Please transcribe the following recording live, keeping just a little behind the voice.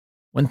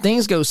When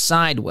things go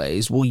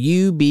sideways, will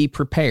you be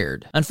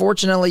prepared?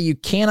 Unfortunately, you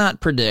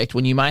cannot predict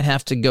when you might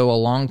have to go a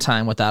long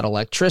time without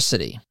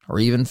electricity or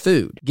even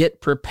food. Get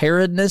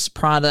preparedness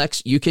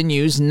products you can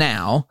use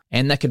now,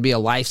 and that could be a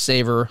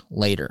lifesaver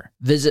later.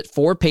 Visit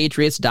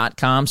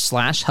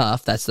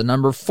 4patriots.com/Huff. That's the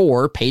number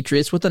 4,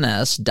 Patriots with an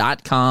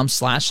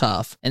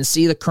S.com/Huff, and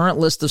see the current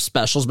list of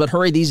specials. But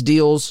hurry, these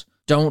deals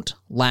don't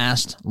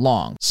last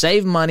long.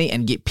 Save money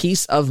and get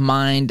peace of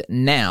mind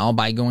now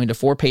by going to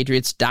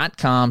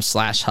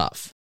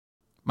 4patriots.com/Huff.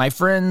 My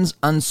friends,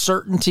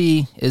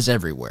 uncertainty is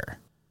everywhere.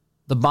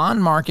 The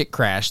bond market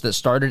crash that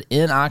started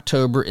in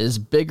October is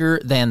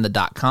bigger than the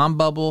dot-com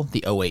bubble,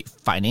 the '08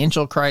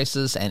 financial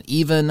crisis, and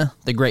even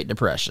the Great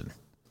Depression.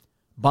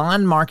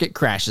 Bond market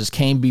crashes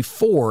came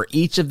before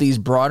each of these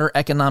broader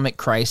economic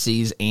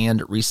crises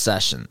and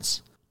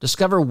recessions.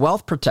 Discover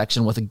wealth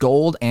protection with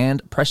gold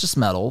and precious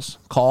metals.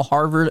 Call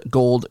Harvard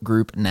Gold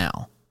Group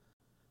now.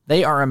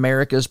 They are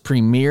America's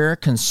premier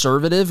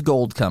conservative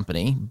gold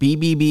company,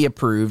 BBB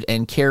approved,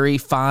 and carry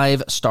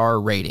 5-star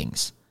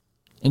ratings.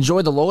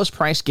 Enjoy the lowest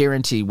price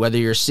guarantee whether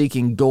you're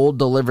seeking gold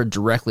delivered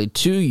directly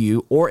to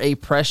you or a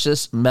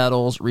precious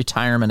metals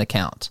retirement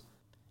account.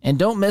 And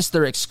don't miss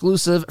their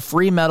exclusive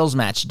free metals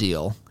match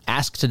deal.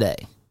 Ask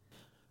today.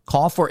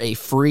 Call for a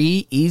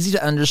free,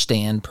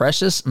 easy-to-understand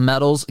precious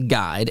metals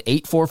guide,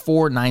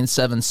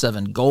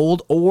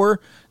 844-977-GOLD, or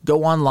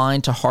go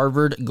online to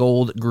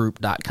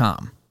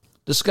harvardgoldgroup.com.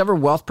 Discover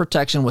wealth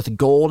protection with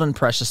gold and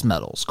precious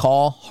metals.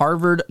 Call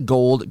Harvard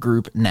Gold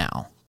Group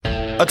now.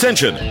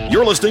 Attention,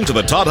 you're listening to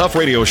the Todd Huff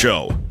Radio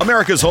Show,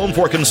 America's home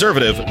for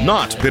conservative,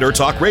 not bitter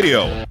talk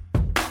radio.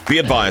 Be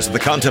advised that the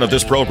content of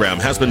this program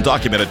has been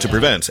documented to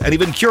prevent and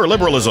even cure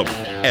liberalism,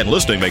 and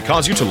listening may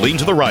cause you to lean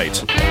to the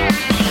right.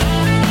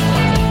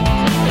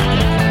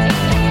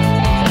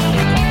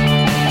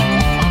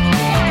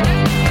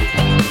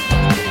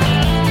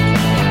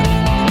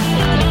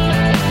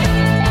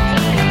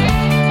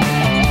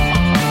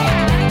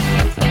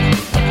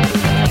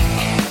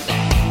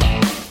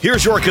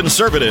 Here's your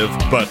conservative,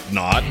 but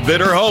not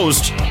bitter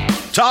host,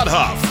 Todd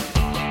Huff.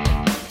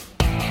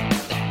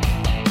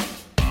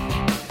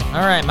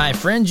 All right, my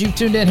friends, you've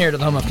tuned in here to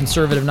the home of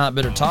conservative, not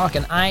bitter talk,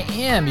 and I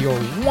am your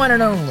one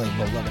and only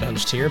beloved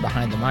host here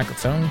behind the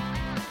microphone,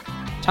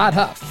 Todd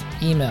Huff.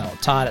 Email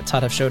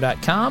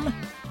todd@toddhuffshow.com,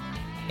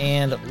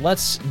 and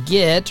let's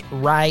get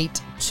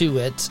right to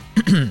it,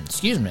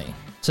 excuse me,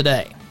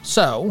 today.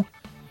 So,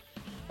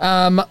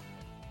 I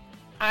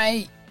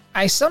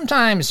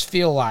sometimes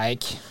feel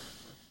like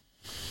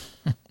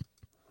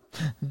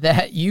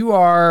that you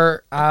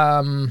are,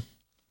 when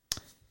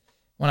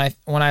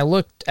I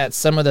looked at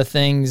some of the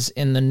things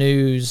in the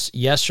news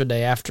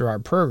yesterday after our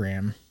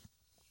program,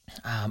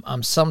 I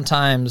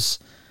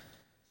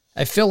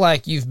feel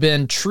like you've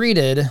been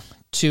treated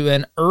to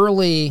an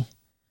early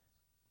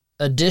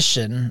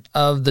edition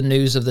of the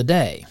news of the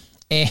day.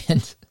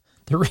 And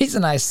the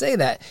reason I say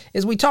that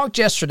is we talked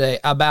yesterday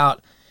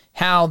about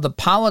how the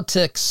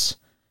politics,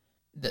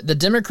 the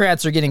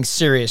Democrats are getting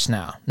serious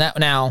now.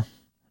 Now,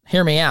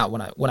 hear me out.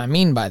 What I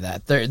mean by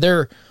that,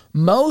 they're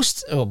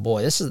most. Oh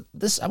boy, this.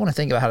 I want to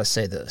think about how to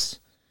say this.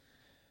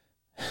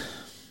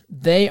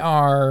 They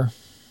are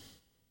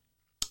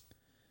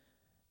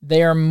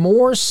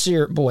more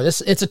serious. Boy,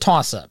 it's a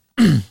toss up.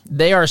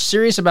 They are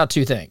serious about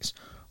two things.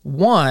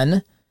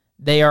 One,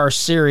 they are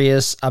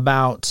serious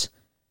about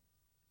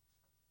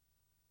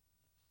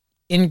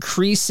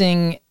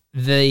increasing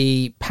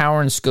the power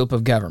and scope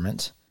of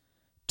government.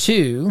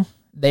 Two,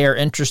 they are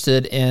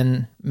interested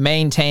in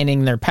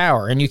maintaining their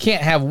power. And you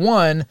can't have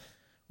one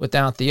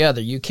without the other.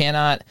 You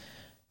cannot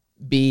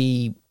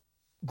be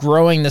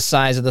growing the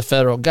size of the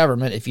federal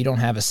government if you don't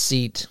have a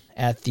seat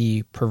at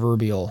the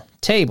proverbial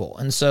table.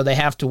 And so they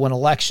have to win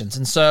elections.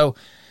 And so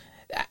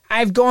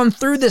I've gone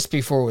through this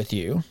before with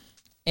you,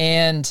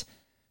 and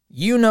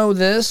you know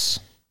this.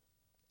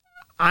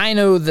 I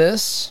know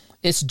this.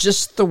 It's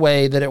just the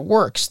way that it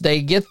works.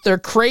 They get their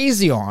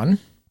crazy on,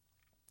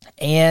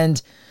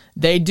 and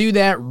they do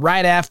that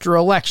right after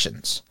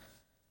elections,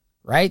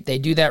 right? They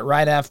do that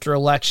right after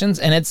elections,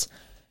 and it's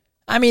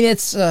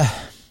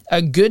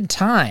a good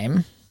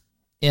time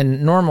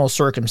in normal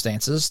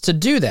circumstances to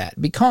do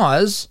that,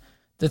 because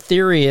the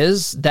theory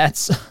is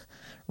that's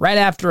right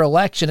after an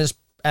election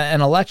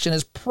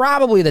is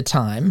probably the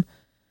time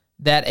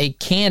that a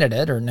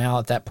candidate, or now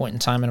at that point in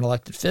time an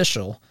elected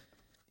official,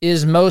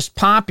 is most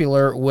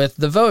popular with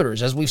the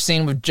voters. As we've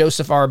seen with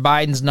Joseph R.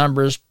 Biden's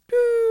numbers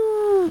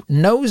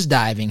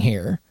nosediving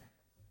here,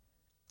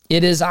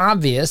 it is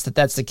obvious that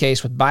that's the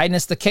case with Biden.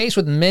 It's the case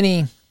with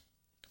many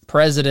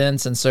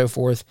presidents and so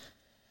forth,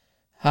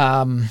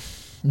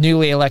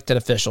 newly elected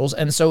officials.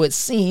 And so it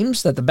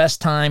seems that the best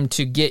time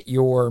to get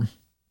your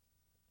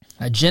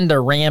agenda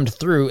rammed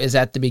through is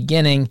at the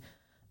beginning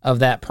of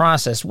that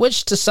process,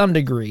 which to some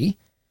degree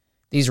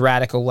these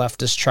radical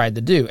leftists tried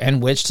to do,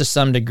 and which to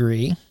some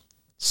degree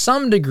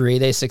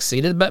they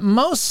succeeded, but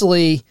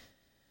mostly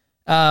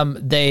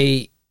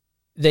they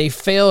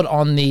failed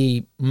on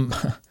the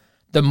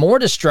more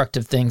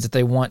destructive things that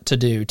they want to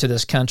do to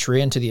this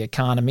country and to the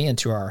economy and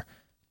to our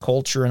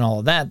culture and all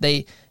of that.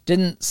 They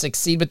didn't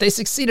succeed, but they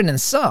succeeded in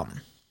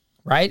some,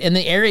 right? In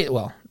the area,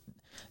 well,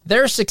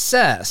 their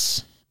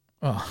success,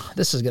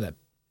 this is going to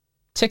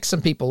tick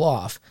some people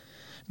off,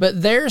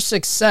 but their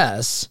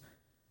success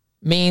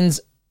means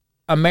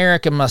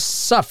America must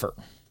suffer.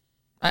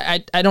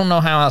 I don't know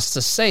how else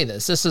to say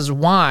this. This is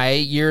why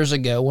years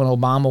ago when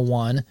Obama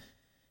won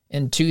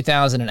in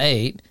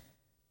 2008,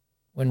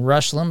 when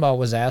Rush Limbaugh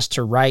was asked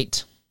to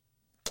write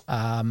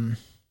a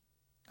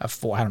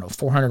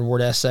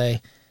 400-word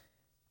essay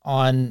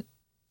on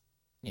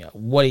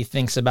what he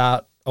thinks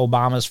about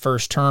Obama's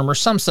first term or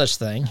some such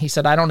thing, he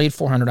said, I don't need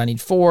 400, I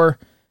need 4.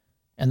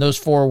 And those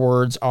 4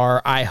 words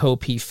are, I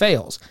hope he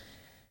fails.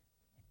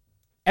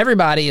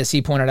 Everybody, as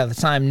he pointed out at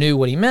the time, knew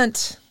what he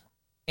meant.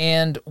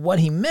 And what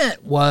he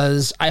meant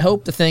was, I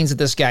hope the things that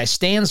this guy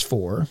stands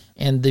for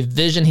and the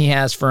vision he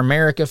has for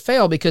America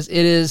fail, because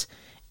it is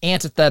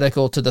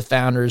antithetical to the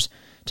founders,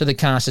 to the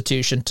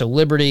Constitution, to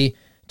liberty,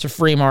 to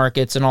free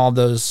markets, and all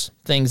those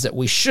things that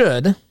we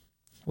should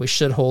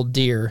hold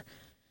dear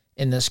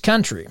in this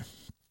country.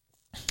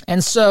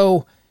 And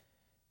so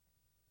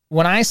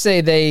when I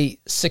say they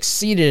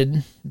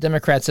succeeded,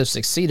 Democrats have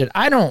succeeded,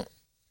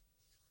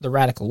 the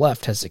radical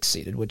left has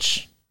succeeded,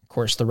 which, of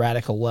course, the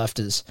radical left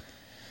is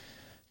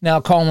now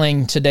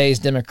calling today's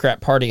Democrat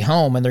Party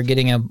home, and they're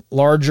getting a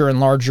larger and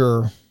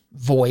larger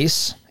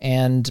voice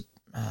and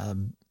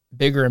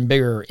bigger and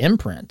bigger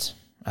imprint,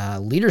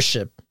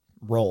 leadership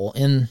role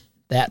in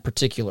that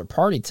particular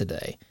party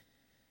today,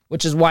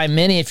 which is why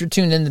many, if you're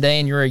tuned in today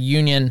and you're a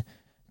union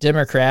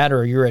Democrat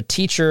or you're a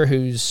teacher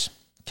who's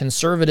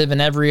conservative in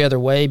every other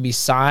way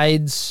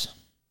besides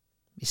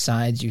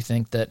you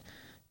think that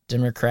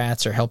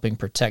Democrats are helping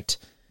protect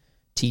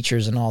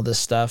teachers and all this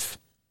stuff,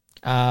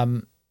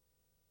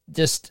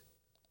 just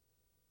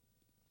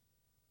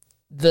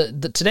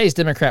the today's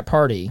Democrat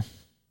Party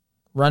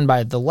run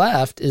by the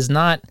left is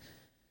not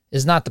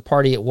the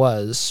party it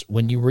was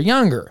when you were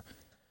younger.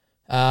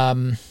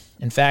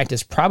 In fact,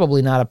 it's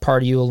probably not a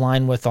party you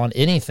align with on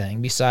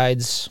anything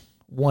besides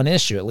one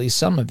issue, at least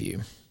some of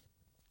you.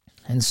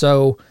 And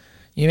so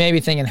you may be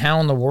thinking, how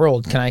in the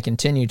world can I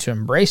continue to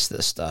embrace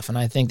this stuff? And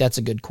I think that's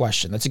a good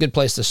question. That's a good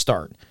place to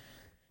start.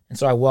 And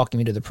so I welcome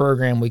you to the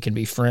program. We can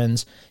be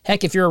friends.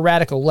 Heck, if you're a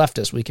radical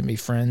leftist, we can be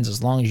friends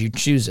as long as you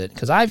choose it.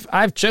 Because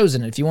I've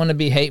chosen it. If you want to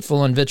be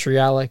hateful and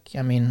vitriolic,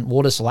 I mean,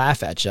 we'll just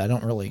laugh at you.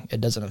 It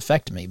doesn't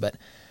affect me. But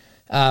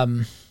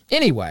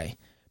anyway,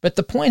 but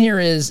the point here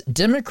is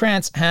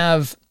Democrats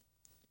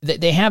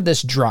they have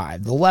this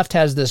drive. The left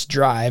has this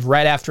drive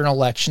right after an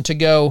election to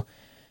go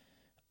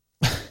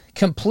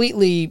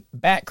completely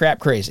bat crap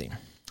crazy.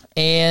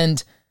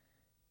 And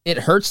it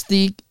hurts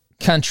the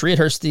country, it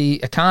hurts the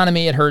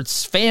economy, it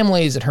hurts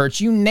families, it hurts,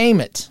 you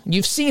name it.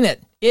 You've seen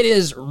it. It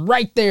is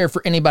right there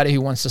for anybody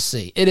who wants to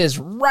see. It is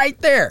right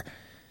there.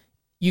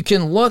 You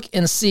can look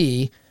and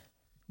see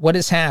what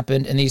has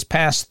happened in these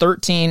past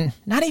 13,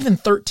 not even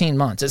 13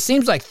 months. It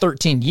seems like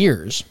 13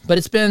 years, but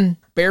it's been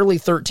barely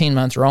 13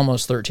 months or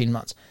almost 13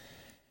 months.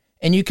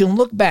 And you can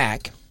look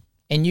back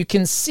and you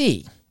can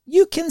see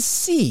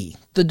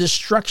the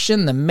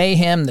destruction, the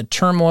mayhem, the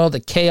turmoil, the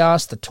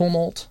chaos, the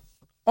tumult,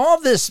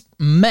 all this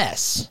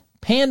mess,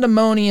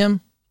 pandemonium,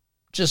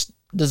 just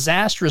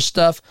disastrous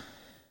stuff.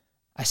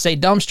 I say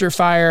dumpster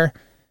fire,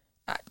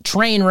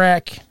 train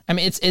wreck. I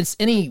mean, it's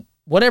any,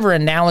 whatever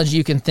analogy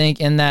you can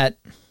think in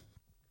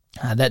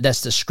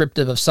that's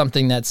descriptive of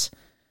something that's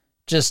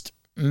just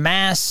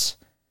mass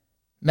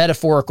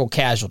metaphorical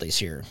casualties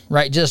here,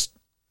 right? Just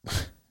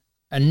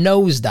a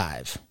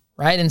nosedive,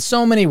 right? In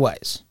so many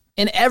ways,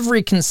 in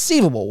every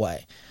conceivable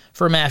way,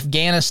 from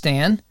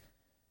Afghanistan,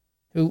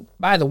 who,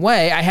 by the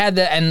way, I had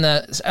that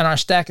in our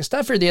stack of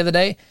stuff here the other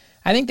day.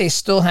 I think they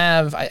still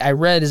have, I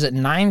read, is it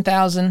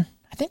 9,000?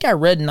 I think I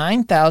read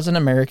 9,000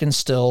 Americans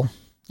still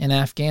in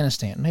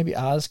Afghanistan. Maybe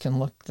Oz can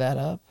look that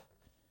up.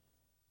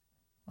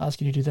 Oz,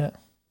 can you do that?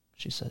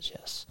 She says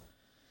yes.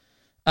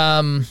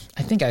 I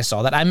think I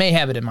saw that. I may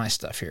have it in my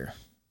stuff here,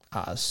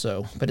 Oz,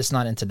 but it's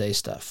not in today's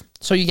stuff.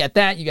 So you got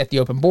that. You got the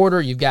open border.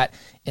 You've got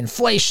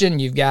inflation.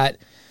 You've got,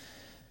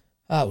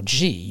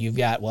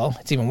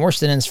 it's even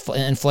worse than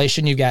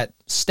inflation. You've got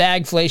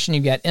stagflation.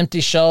 You've got empty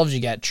shelves. You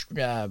got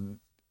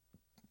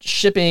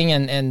shipping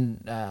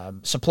and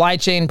supply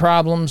chain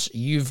problems.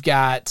 You've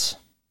got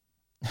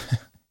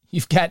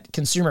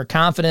consumer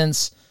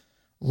confidence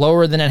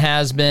lower than it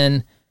has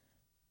been.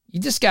 You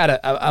just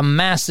got a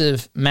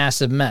massive,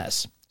 massive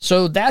mess.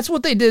 So that's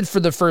what they did for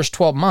the first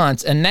 12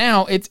 months. And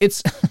now it's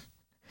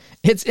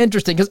it's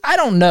interesting because I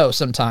don't know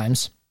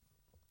sometimes.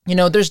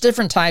 There's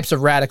different types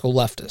of radical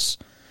leftists.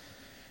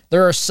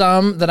 There are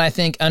some that I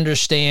think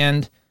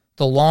understand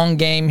the long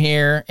game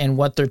here and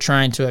what they're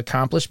trying to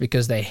accomplish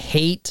because they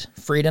hate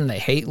freedom, they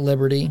hate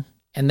liberty,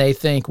 and they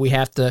think we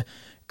have to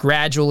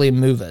gradually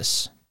move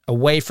us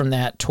away from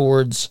that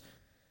towards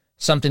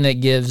something that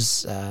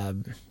gives,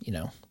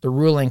 the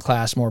ruling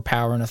class more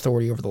power and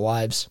authority over the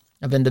lives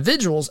of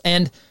individuals.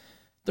 And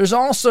there's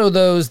also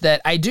those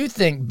that I do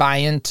think buy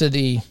into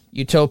the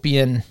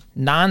utopian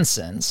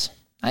nonsense.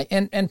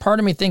 And part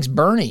of me thinks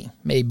Bernie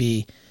may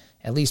be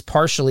at least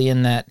partially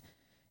in that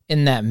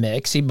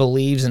mix. He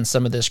believes in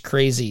some of this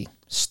crazy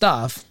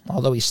stuff,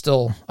 although he's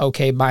still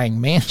okay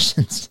buying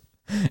mansions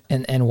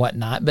and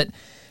whatnot. But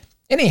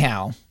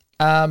anyhow,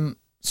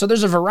 so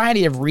there's a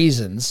variety of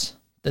reasons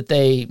that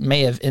they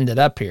may have ended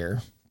up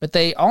here, but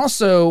they are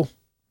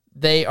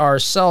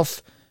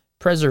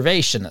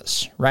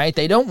self-preservationists, right?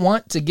 They don't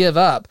want to give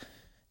up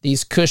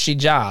these cushy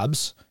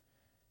jobs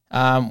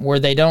where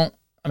they don't,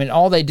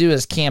 all they do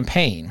is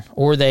campaign,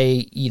 or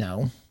they,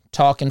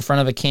 talk in front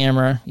of a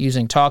camera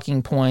using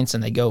talking points,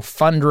 and they go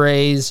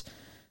fundraise,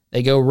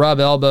 they go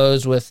rub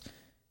elbows with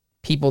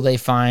people they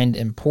find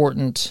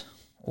important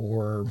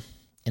or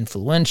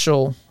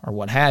influential or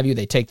what have you.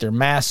 They take their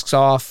masks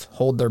off,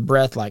 hold their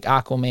breath like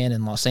Aquaman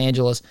in Los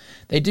Angeles.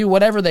 They do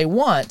whatever they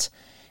want,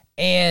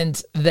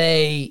 and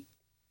they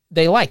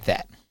like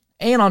that.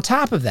 And on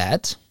top of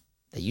that,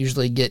 they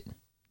usually get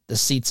the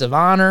seats of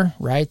honor,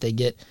 right? They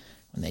get,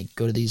 when they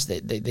go to these,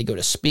 they go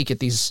to speak at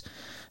these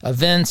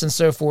events and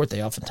so forth,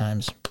 they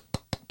oftentimes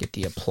get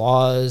the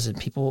applause, and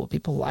people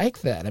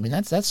like that.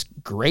 That's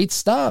great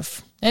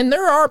stuff. And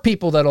there are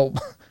people that'll,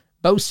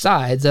 both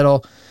sides,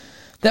 that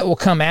will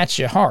come at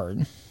you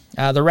hard.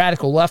 The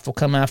radical left will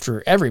come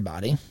after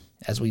everybody,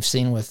 as we've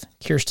seen with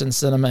Kyrsten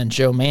Sinema and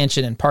Joe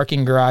Manchin in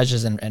parking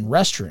garages and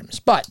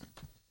restrooms. But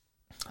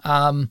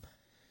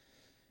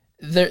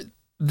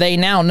they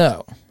now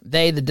know,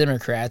 the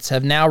Democrats,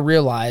 have now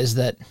realized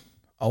that,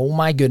 oh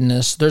my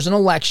goodness, there's an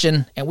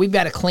election, and we've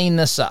got to clean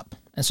this up.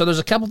 And so there's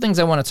a couple things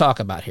I want to talk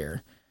about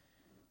here.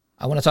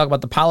 I want to talk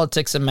about the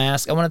politics of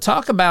masks. I want to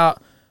talk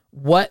about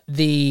what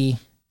the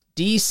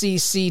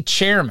DCCC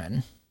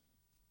chairman,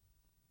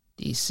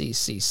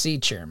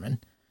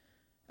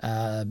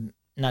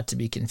 not to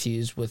be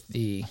confused with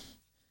the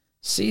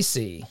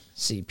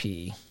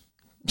CCCP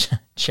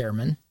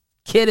chairman.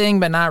 Kidding,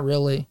 but not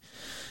really.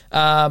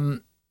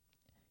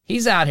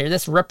 He's out here.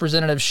 That's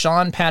Representative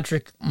Sean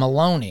Patrick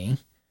Maloney,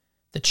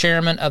 the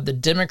chairman of the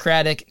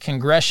Democratic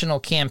Congressional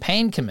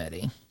Campaign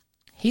Committee.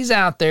 He's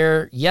out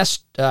there,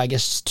 I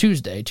guess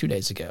Tuesday, 2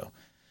 days ago,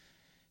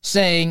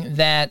 saying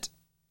that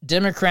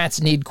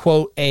Democrats need,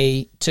 quote,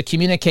 to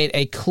communicate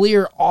a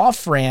clear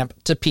off-ramp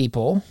to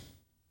people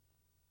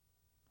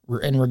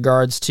in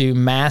regards to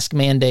mask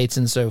mandates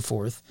and so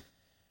forth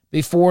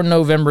before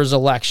November's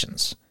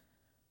elections.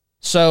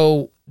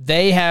 So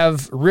they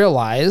have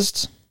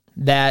realized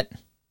that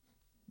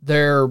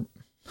the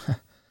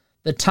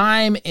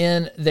time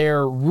in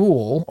their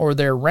rule or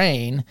their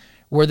reign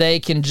where they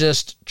can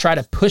just try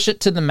to push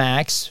it to the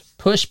max,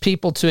 push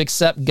people to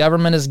accept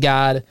government as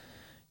God,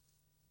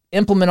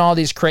 implement all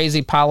these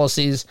crazy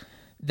policies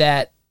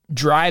that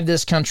drive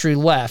this country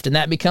left, and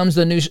that becomes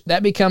the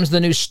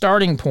new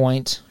starting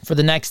point for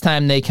the next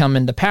time they come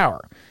into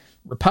power.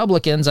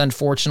 Republicans,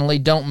 unfortunately,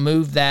 don't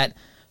move that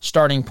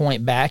starting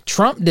point back.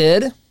 Trump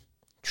did,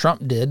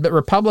 but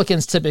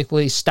Republicans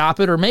typically stop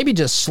it or maybe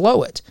just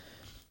slow it.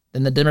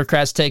 Then the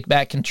Democrats take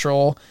back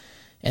control,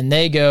 and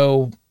they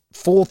go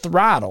full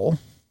throttle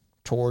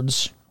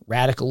towards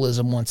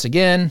radicalism once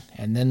again,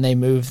 and then they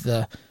move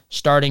the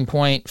starting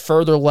point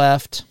further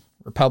left.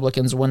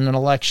 Republicans win an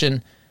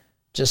election,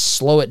 just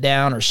slow it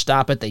down or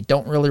stop it. They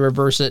don't really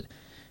reverse it.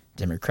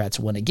 Democrats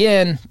win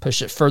again,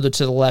 push it further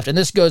to the left, and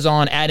this goes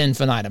on ad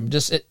infinitum.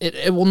 Just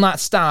it will not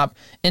stop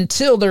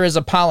until there is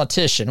a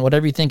politician,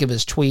 whatever you think of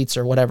his tweets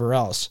or whatever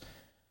else,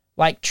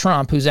 like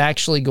Trump, who's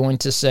actually going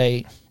to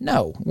say,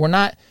 no, we're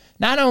not.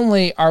 Not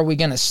only are we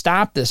going to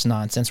stop this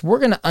nonsense, we're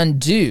going to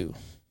undo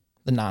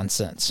the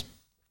nonsense.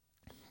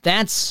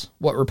 That's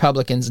what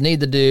Republicans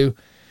need to do.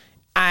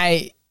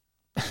 I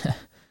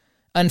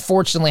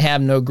unfortunately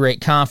have no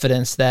great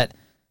confidence that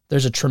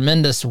there's a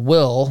tremendous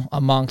will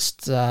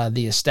amongst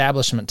the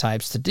establishment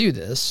types to do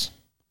this.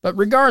 But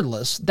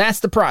regardless,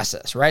 that's the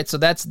process, right? So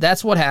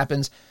that's what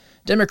happens.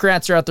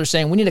 Democrats are out there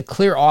saying we need a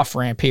clear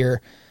off-ramp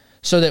here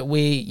so that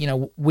we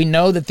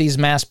know that these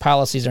mask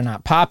policies are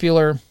not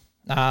popular.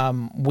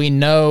 We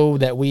know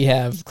that we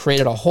have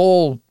created a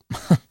whole,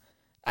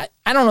 I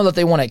don't know that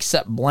they want to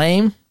accept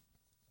blame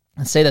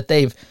and say that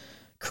they've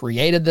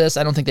created this.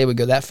 I don't think they would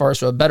go that far.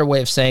 So a better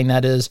way of saying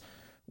that is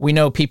we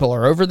know people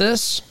are over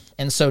this.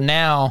 And so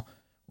now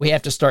we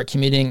have to start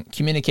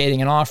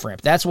communicating an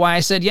off-ramp. That's why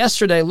I said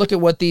yesterday, look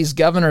at what these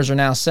governors are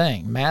now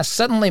saying.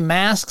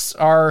 Masks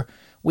are,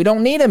 we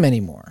don't need them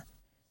anymore.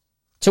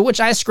 To which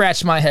I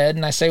scratch my head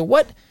and I say,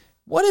 what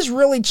has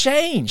really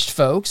changed,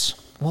 folks?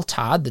 Well,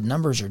 Todd, the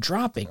numbers are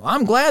dropping. Well,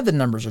 I'm glad the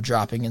numbers are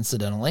dropping,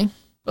 incidentally.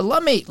 But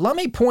let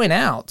me point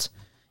out,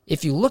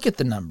 if you look at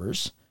the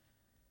numbers,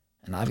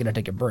 and I'm going to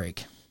take a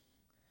break,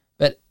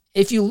 but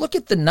if you look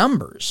at the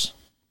numbers,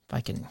 if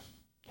I can,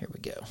 here we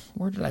go.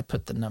 Where did I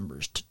put the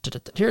numbers?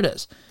 Here it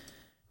is.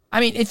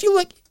 If you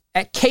look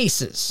at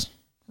cases,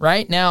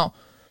 right? Now,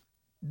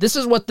 this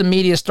is what the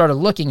media started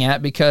looking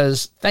at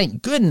because,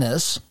 thank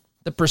goodness,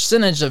 the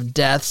percentage of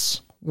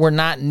deaths were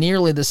not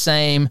nearly the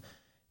same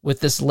with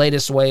this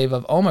latest wave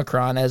of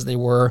Omicron as they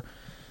were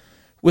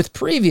with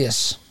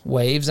previous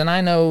waves. And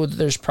I know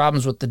there's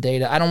problems with the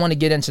data. I don't want to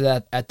get into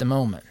that at the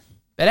moment.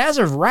 But as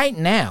of right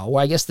now,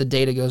 well, I guess the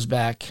data goes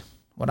back,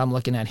 what I'm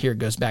looking at here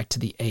goes back to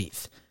the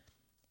 8th.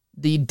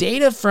 The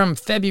data from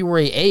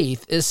February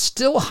 8th is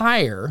still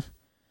higher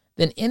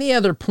than any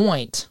other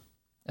point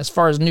as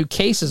far as new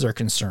cases are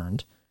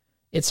concerned.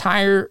 It's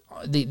higher,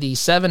 the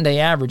 7-day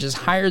average is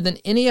higher than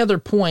any other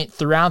point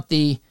throughout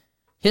the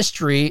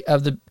history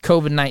of the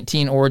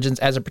COVID-19 origins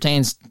as it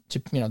pertains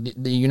to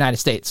the United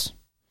States.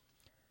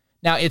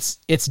 Now,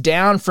 it's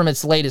down from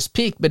its latest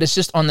peak, but it's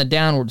just on the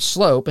downward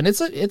slope, and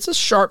it's a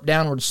sharp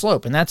downward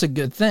slope, and that's a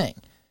good thing.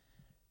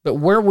 But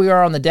where we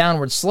are on the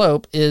downward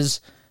slope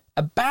is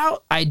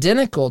about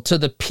identical to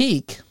the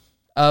peak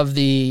of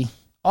the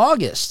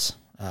August,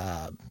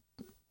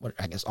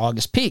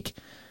 August peak,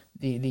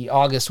 the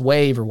August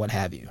wave or what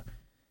have you.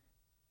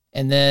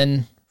 And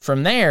then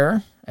from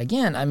there,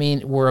 again, I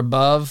mean, we're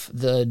above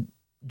the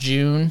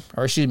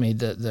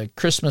the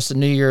Christmas and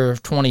New Year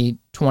of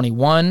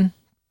 2021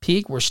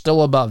 peak. We're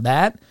still above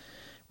that.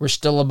 We're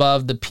still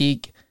above the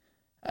peak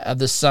of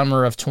the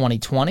summer of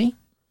 2020.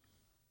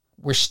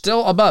 We're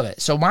still above it.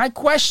 So my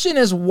question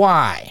is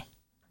why?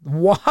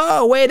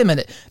 Whoa, wait a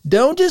minute.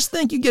 Don't just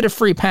think you get a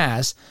free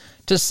pass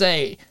to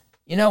say,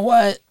 you know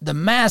what? The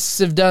masks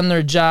have done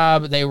their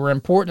job. They were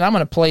important. I'm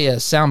going to play a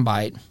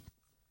soundbite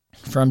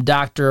from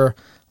Dr.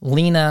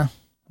 Lena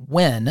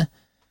Wen,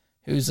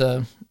 who's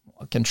a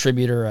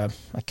contributor, a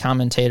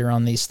commentator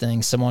on these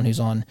things, someone who's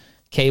on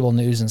cable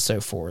news and so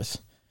forth.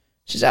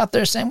 She's out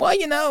there saying,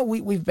 well,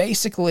 we've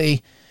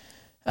basically,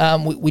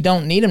 we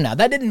don't need them now.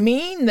 That didn't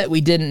mean that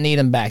we didn't need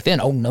them back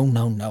then. Oh,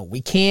 no.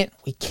 We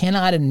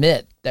cannot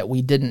admit that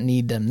we didn't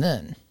need them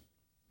then,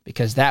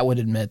 because that would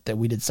admit that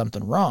we did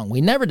something wrong.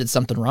 We never did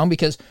something wrong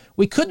because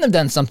we couldn't have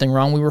done something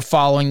wrong. We were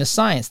following the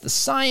science. The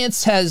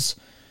science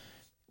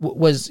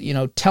was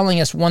telling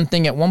us one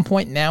thing at one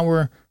point. Now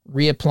we're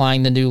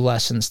reapplying the new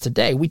lessons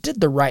today. We did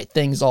the right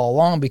things all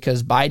along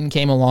because Biden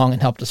came along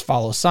and helped us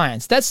follow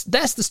science. That's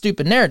the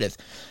stupid narrative.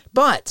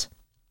 But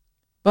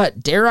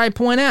dare I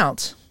point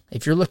out,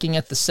 if you're looking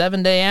at the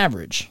 7-day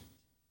average,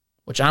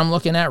 which I'm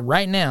looking at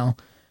right now,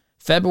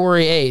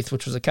 February 8th,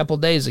 which was a couple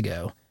days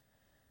ago,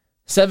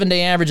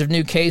 7-day average of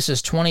new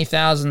cases,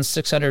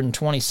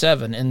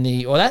 20,627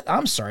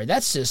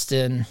 that's just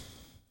in,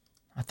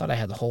 I thought I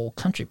had the whole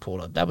country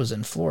pulled up. That was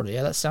in Florida.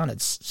 Yeah, that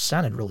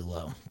sounded really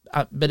low.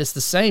 But it's the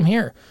same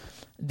here.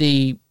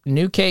 The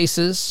new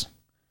cases,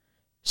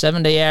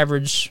 7-day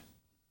average,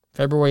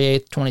 February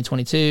 8th,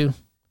 2022,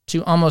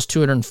 to almost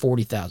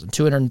 240,000,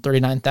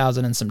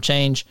 239,000 and some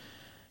change.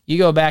 You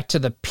go back to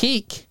the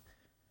peak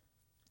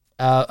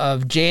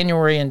of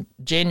January of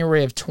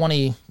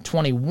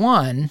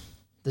 2021,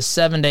 the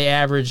 7-day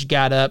average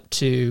got up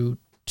to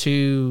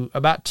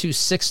about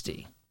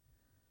 260.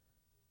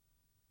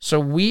 So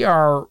we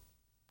are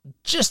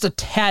just a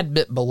tad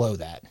bit below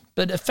that,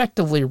 but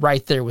effectively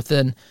right there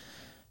within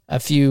a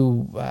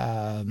few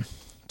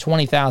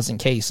 20,000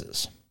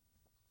 cases.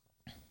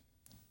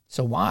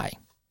 So why?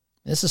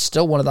 This is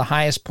still one of the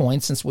highest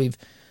points since we've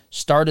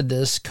started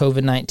this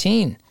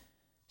COVID-19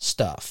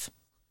 stuff.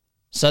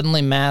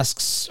 Suddenly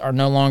masks are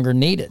no longer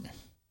needed.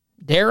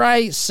 Dare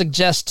I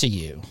suggest to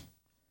you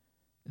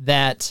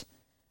that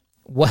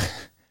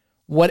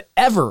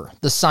whatever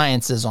the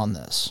science is on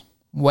this,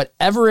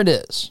 whatever it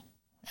is,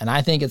 and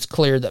I think it's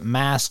clear that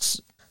masks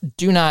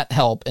do not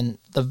help in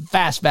the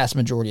vast, vast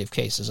majority of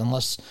cases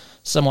unless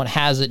someone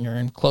has it and you're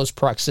in close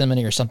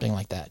proximity or something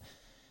like that.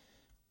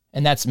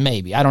 And that's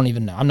maybe. I don't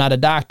even know. I'm not a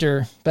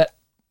doctor, but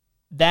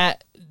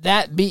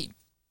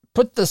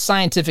put the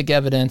scientific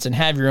evidence and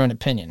have your own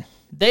opinion.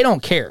 They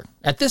don't care.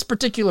 At this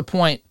particular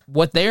point,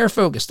 what they are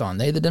focused on,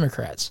 the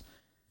Democrats,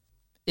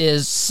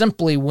 is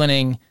simply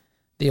winning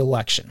the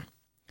election.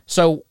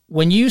 So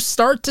when you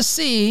start to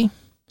see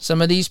some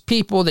of these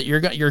people that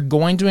you're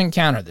going to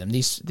encounter them,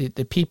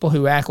 the people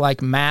who act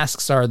like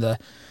masks are the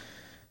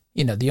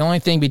only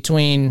thing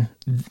between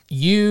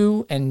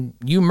you and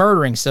you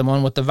murdering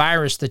someone with the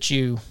virus that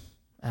you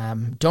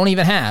don't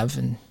even have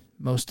in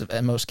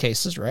most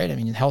cases, right? I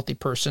mean, a healthy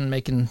person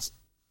making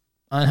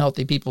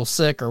unhealthy people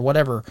sick or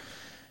whatever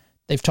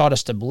they've taught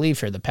us to believe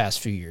here the past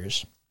few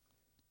years.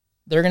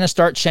 They're going to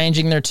start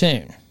changing their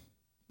tune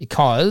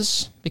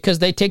because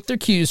they take their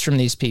cues from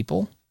these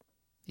people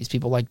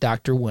like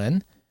Dr.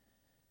 Wen,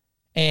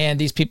 and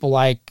these people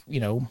like,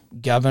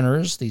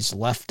 governors, these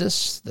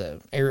leftists,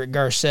 the Eric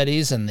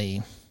Garcettis and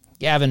the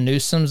Gavin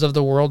Newsoms of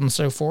the world and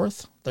so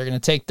forth. They're going to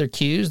take their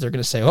cues. They're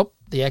going to say, oh,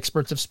 the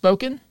experts have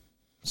spoken.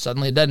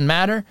 Suddenly it doesn't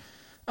matter.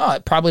 Oh,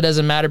 it probably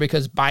doesn't matter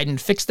because Biden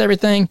fixed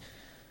everything.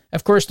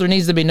 Of course, there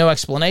needs to be no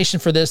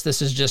explanation for this.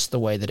 This is just the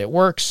way that it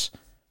works.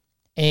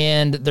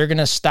 And they're going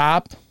to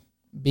stop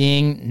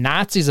being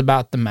Nazis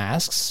about the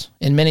masks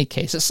in many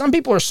cases. Some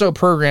people are so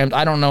programmed,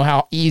 I don't know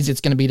how easy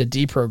it's going to be to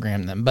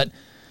deprogram them. But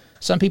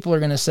some people are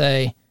going to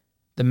say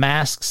the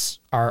masks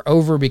are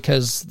over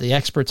because the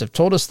experts have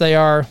told us they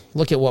are.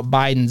 Look at what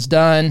Biden's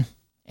done.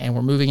 And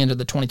we're moving into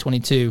the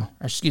 2022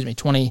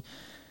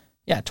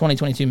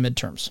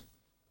 midterms.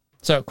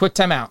 So quick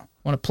time out. I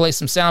want to play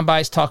some sound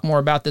bites, talk more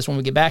about this when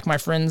we get back, my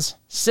friends.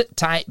 Sit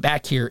tight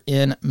back here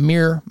in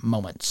mere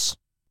moments.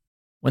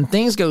 When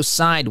things go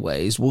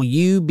sideways, will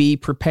you be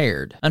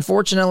prepared?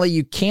 Unfortunately,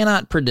 you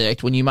cannot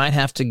predict when you might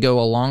have to go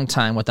a long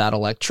time without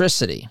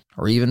electricity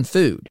or even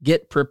food.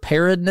 Get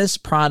preparedness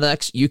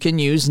products you can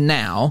use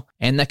now,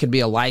 and that could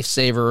be a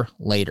lifesaver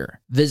later.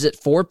 Visit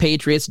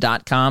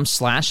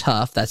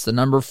 4patriots.com/Huff. That's the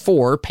number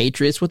 4,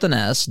 Patriots with an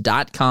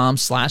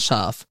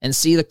S.com/Huff, and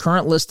see the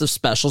current list of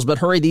specials. But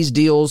hurry, these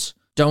deals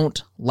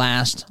don't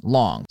last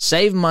long.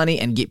 Save money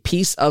and get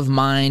peace of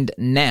mind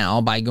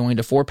now by going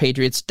to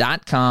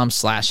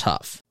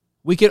 4patriots.com/Huff.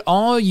 We could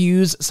all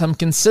use some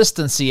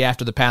consistency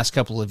after the past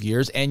couple of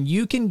years, and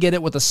you can get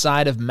it with a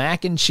side of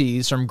mac and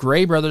cheese from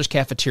Gray Brothers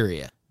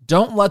Cafeteria.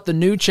 Don't let the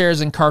new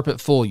chairs and carpet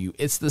fool you.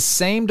 It's the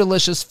same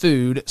delicious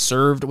food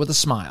served with a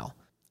smile.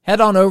 Head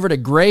on over to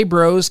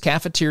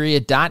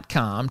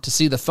graybroscafeteria.com to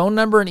see the phone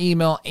number and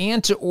email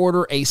and to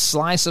order a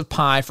slice of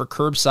pie for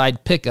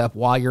curbside pickup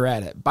while you're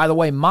at it. By the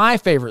way, my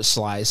favorite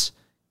slice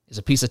is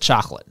a piece of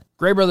chocolate.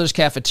 Gray Brothers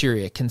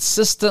Cafeteria,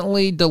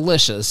 consistently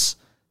delicious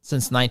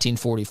since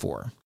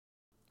 1944.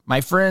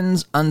 My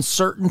friends,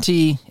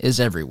 uncertainty is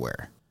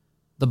everywhere.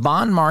 The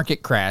bond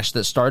market crash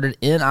that started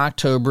in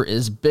October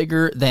is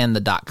bigger than the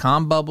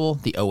dot-com bubble,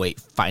 the '08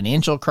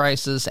 financial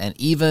crisis, and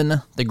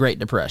even the Great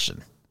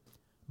Depression.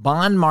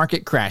 Bond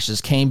market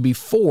crashes came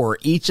before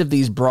each of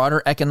these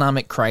broader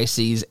economic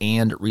crises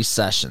and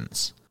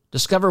recessions.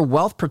 Discover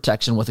wealth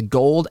protection with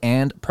gold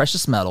and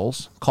precious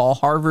metals. Call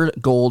Harvard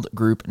Gold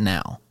Group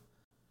now.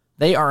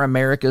 They are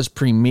America's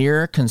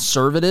premier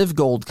conservative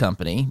gold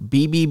company,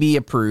 BBB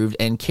approved,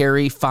 and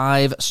carry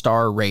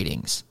 5-star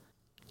ratings.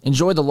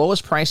 Enjoy the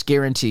lowest price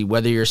guarantee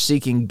whether you're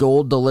seeking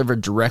gold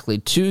delivered directly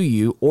to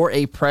you or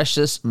a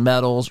precious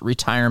metals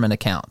retirement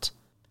account.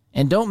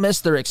 And don't miss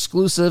their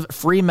exclusive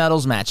free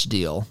metals match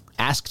deal.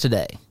 Ask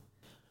today.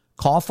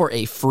 Call for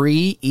a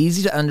free,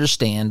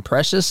 easy-to-understand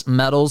precious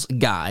metals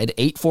guide,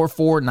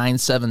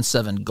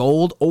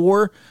 844-977-GOLD,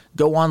 or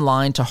go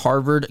online to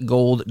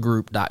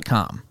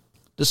harvardgoldgroup.com.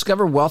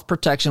 Discover wealth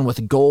protection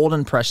with gold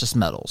and precious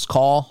metals.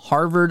 Call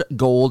Harvard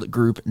Gold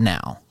Group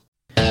now.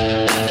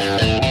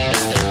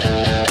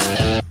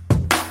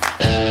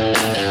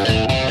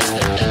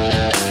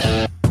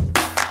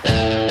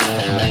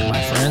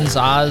 My friends,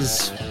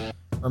 Oz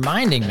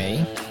reminding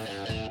me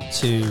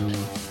to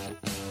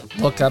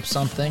look up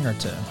something, or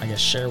to, I guess,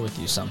 share with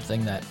you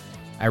something that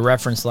I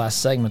referenced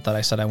last segment that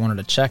I said I wanted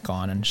to check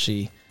on, and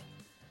she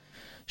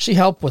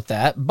helped with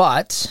that.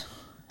 But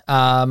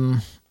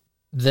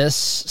this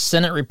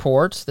Senate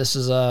report, this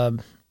is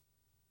I've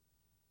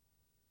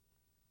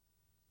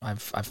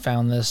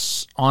found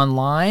this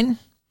online.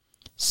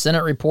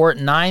 Senate report: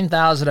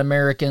 9,000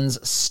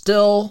 Americans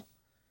still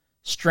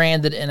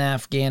stranded in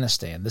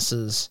Afghanistan. This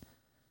is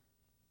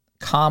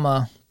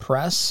Comma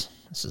Press.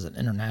 This is an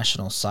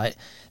international site.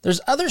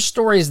 There's other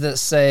stories that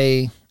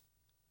say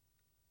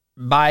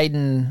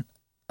Biden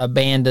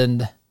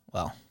abandoned,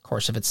 well, of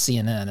course, if it's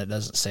CNN, it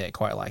doesn't say it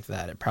quite like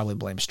that. It probably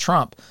blames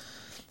Trump.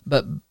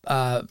 But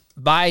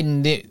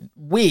Biden,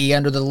 we,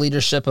 under the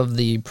leadership of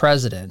the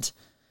president,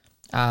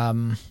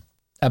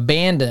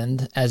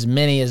 abandoned as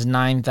many as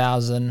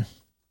 9,000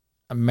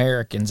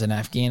 Americans in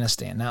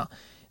Afghanistan. Now,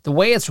 the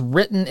way it's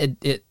written,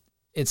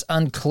 it's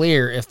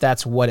unclear if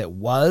that's what it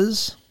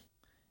was.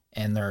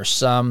 And there are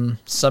some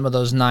of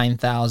those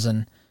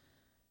 9,000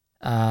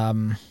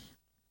 that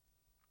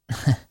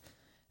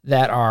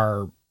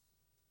are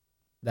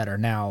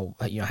now,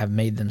 have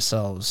made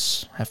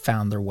themselves, have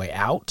found their way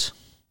out.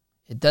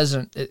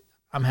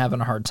 I'm having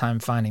a hard time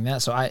finding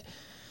that. So I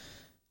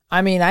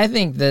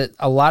think that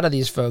a lot of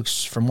these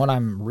folks, from what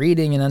I'm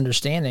reading and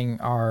understanding,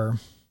 are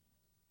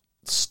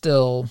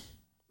still,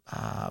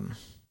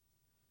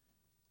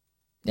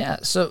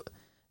 So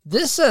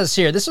this says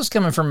here, this was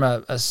coming from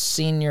a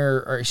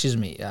Senate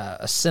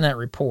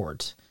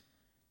report.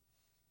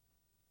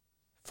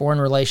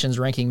 Foreign Relations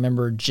Ranking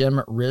Member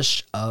Jim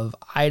Risch of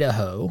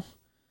Idaho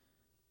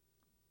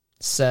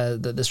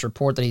said that this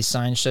report that he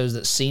signed shows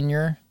that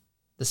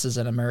this is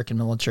at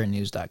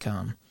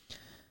AmericanMilitaryNews.com,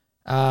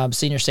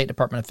 senior State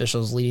Department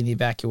officials leading the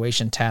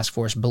evacuation task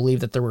force believe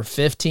that there were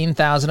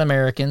 15,000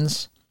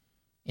 Americans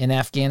in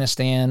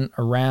Afghanistan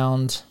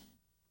around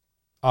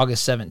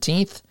August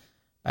 17th.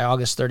 By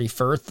August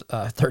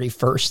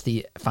 31st,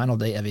 the final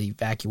day of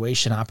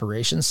evacuation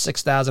operations,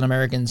 6,000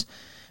 Americans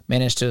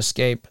managed to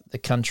escape the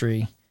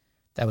country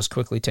that was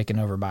quickly taken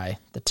over by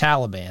the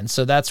Taliban.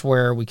 So that's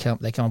where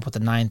they come up with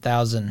the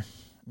 9,000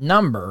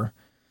 number.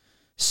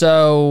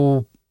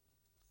 So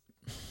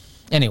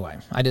anyway,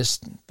 I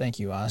just thank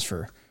you, Oz,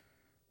 for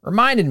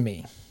reminding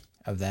me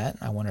of that.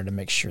 I wanted to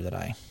make sure that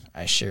I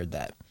shared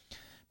that.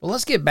 But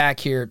let's get back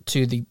here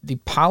to the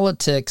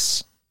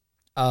politics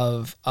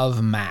of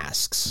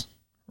masks.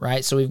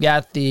 Right, so we've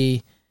got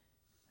I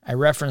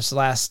referenced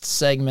last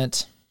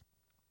segment,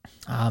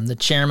 the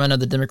chairman of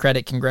the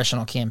Democratic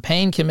Congressional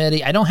Campaign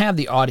Committee. I don't have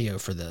the audio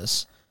for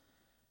this.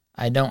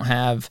 I don't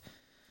have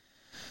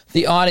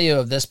the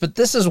audio of this, but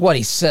this is what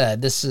he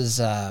said. This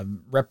is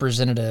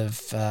Representative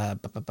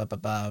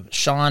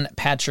Sean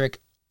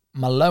Patrick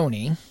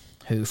Maloney,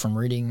 who, from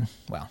reading,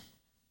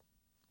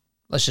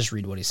 Let's just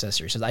read what he says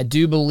here. He says, I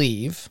do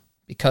believe,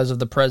 because of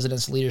the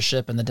president's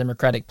leadership and the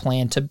Democratic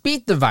plan to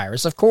beat the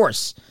virus, of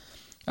course,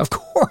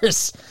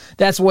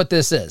 that's what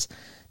this is,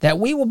 that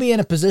we will be in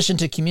a position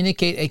to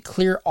communicate a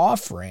clear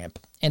off-ramp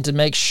and to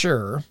make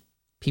sure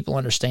people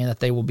understand that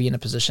they will be in a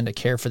position to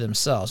care for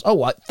themselves. Oh,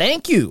 what?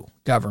 Thank you,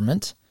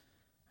 government.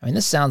 I mean,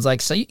 this sounds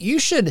like, so you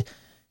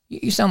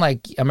sound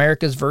like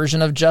America's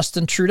version of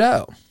Justin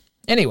Trudeau.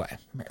 Anyway,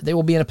 they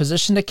will be in a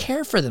position to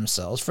care for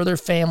themselves, for their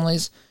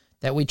families,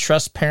 that we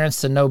trust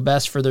parents to know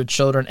best for their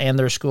children and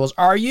their schools.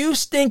 Are you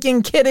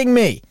stinking kidding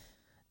me?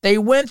 They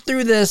went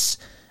through this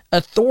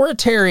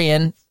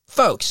authoritarian.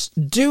 Folks,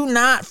 do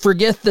not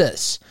forget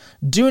this.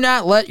 Do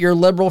not let your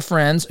liberal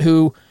friends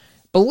who,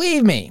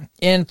 believe me,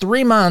 in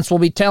 3 months will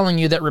be telling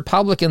you that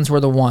Republicans were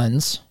the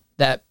ones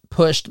that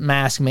pushed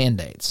mask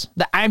mandates.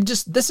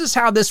 This is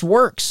how this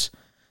works.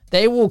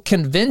 They will be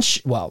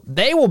convinced.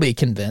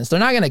 They're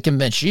not going to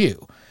convince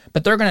you,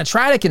 but they're going to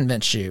try to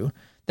convince you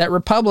that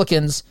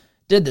Republicans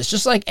did this.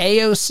 Just like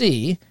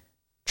AOC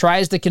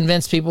tries to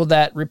convince people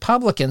that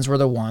Republicans were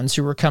the ones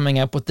who were coming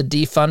up with the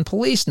defund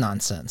police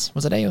nonsense.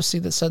 Was it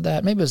AOC that said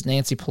that? Maybe it was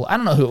Nancy Pelosi. I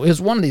don't know who. It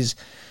was one of these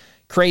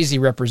crazy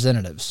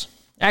representatives.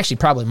 Actually,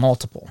 probably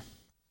multiple.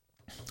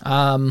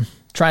 Trying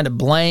to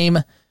blame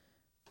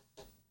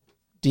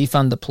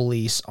defund the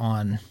police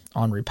on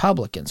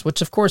Republicans,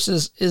 which of course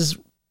is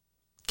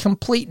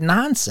complete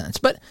nonsense.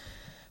 But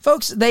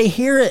folks, they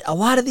hear it. A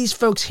lot of these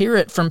folks hear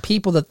it from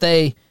people that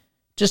they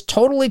just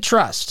totally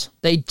trust.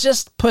 They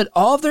just put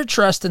all of their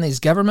trust in these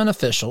government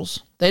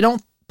officials. They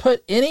don't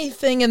put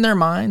anything in their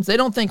minds. They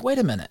don't think, wait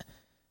a minute,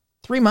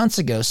 3 months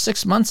ago,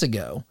 6 months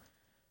ago,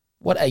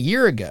 a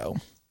year ago,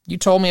 you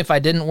told me if I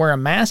didn't wear a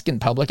mask in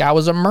public, I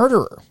was a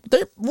murderer.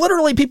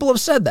 Literally, people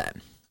have said that.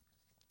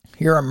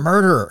 You're a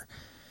murderer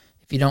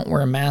if you don't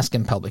wear a mask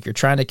in public. You're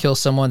trying to kill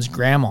someone's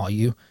grandma.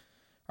 You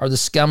are the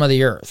scum of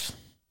the earth.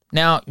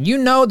 Now, you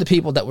know the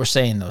people that were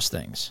saying those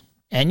things.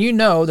 And you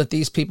know that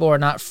these people are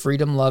not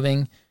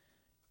freedom-loving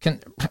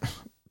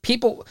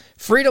people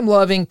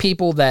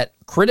that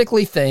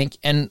critically think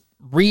and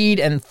read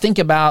and think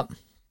about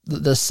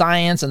the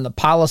science and the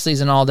policies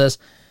and all this.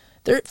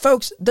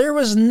 Folks,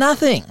 there's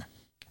nothing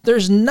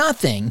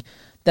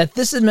that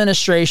this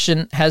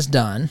administration has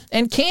done,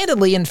 and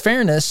candidly, in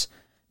fairness,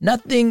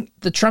 nothing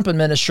the Trump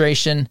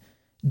administration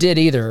did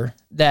either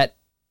that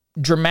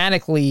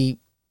dramatically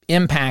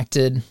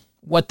impacted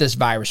what this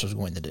virus was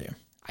going to do.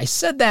 I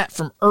said that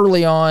from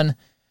early on.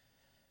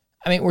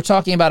 I mean, we're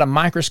talking about a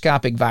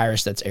microscopic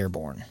virus that's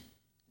airborne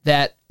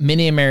that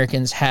many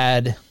Americans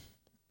had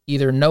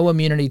either no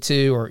immunity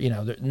to or,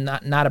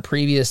 not a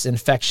previous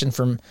infection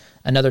from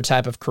another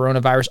type of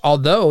coronavirus,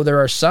 although there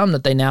are some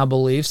that they now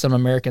believe some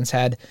Americans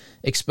had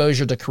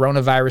exposure to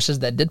coronaviruses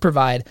that did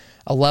provide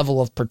a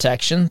level of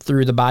protection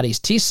through the body's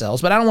T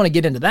cells. But I don't want to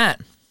get into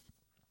that.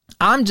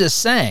 I'm just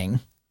saying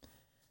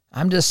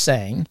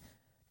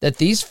that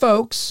these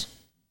folks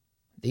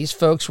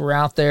were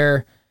out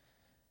there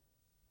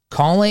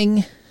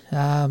calling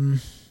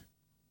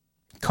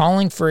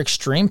for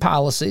extreme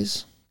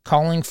policies,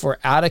 calling for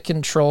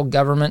out-of-control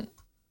government,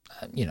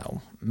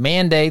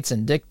 mandates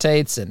and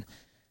dictates, and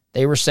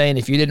they were saying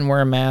if you didn't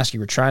wear a mask, you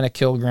were trying to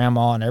kill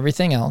grandma and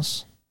everything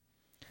else,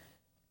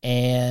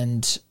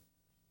 and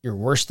you're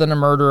worse than a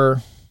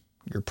murderer.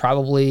 You're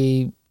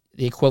probably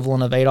the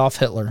equivalent of Adolf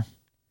Hitler.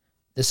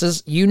 This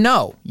is,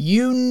 that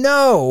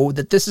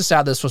this is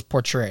how this was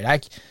portrayed.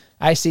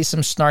 I see some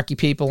snarky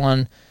people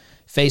on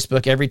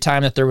Facebook every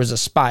time that there was a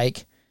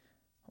spike.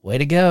 Way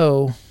to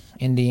go,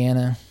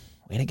 Indiana.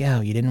 Way to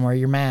go. You didn't wear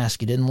your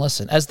mask. You didn't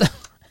listen.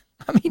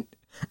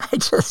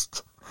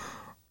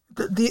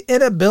 The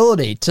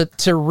inability to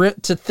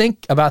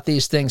think about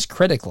these things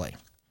critically.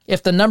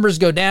 If the numbers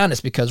go down,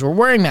 it's because we're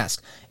wearing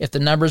masks. If the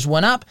numbers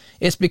went up,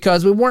 it's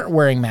because we weren't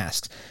wearing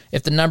masks.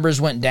 If the numbers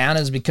went down,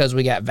 it's because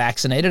we got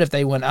vaccinated. If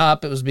they went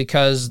up, it was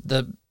because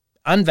the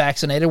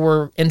unvaccinated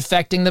were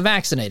infecting the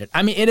vaccinated.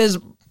 I mean, it is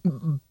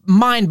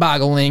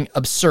mind-boggling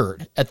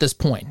absurd at this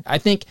point. I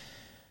think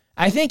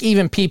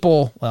even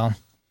people,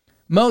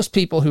 most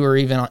people who are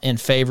even in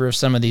favor of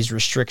some of these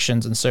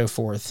restrictions and so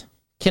forth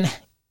can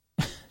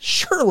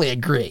surely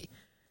agree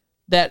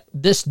that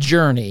this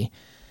journey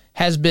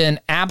has been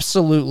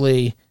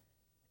absolutely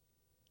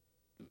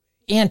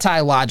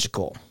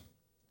anti-logical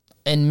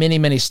in many,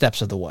 many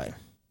steps of the way.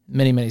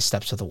 Many, many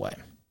steps of the way.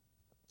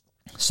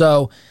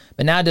 So,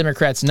 but now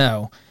Democrats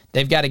know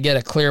they've got to get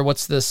a clear,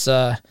 what's this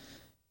head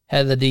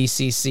of the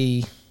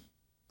DCCC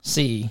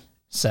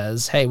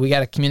says, hey, we got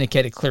to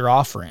communicate a clear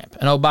off-ramp.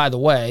 And oh, by the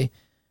way,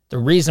 the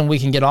reason we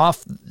can get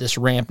off this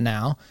ramp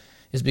now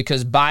is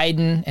because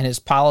Biden and his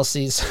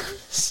policies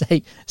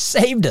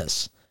saved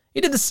us. He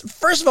did this.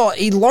 First of all,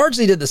 he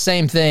largely did the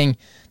same thing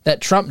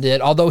that Trump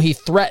did, although he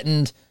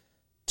threatened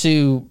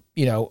to,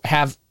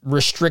 have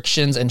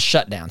restrictions and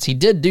shutdowns. He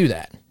did do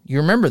that. You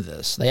remember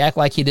this. They act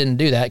like he didn't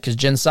do that because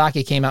Jen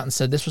Psaki came out and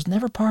said this was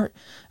never part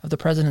of the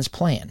president's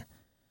plan.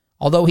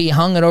 Although he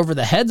hung it over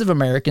the heads of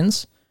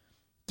Americans,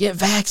 get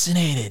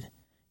vaccinated.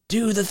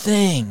 Do the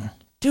thing.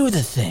 Do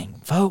the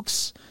thing,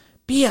 folks.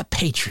 Be a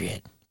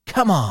patriot.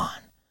 Come on.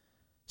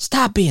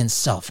 Stop being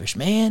selfish,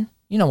 man.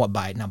 You know what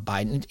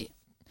Biden.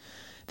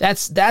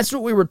 That's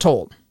what we were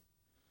told.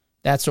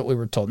 That's what we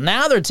were told.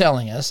 Now they're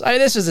telling us,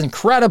 this is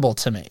incredible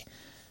to me,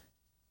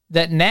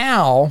 that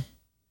now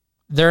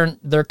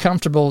they're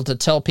comfortable to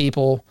tell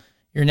people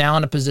you're now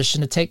in a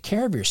position to take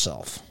care of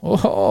yourself.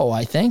 Oh,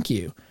 I thank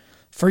you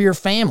for your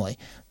family.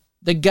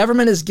 The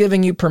government is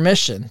giving you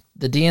permission,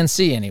 the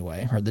DNC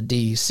anyway, or the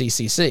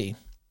DCCC,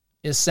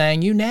 is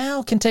saying you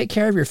now can take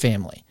care of your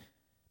family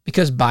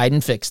because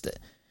Biden fixed it.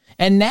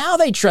 And now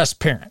they trust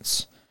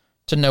parents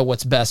to know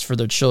what's best for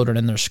their children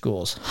in their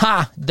schools.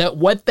 That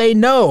what they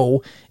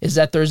know is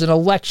that there's an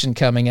election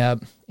coming up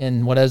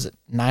in,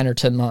 9 or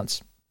 10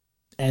 months.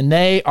 And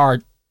they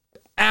are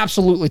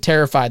absolutely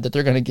terrified that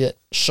they're going to get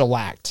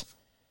shellacked.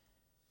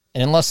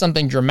 And unless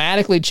something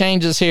dramatically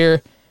changes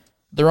here,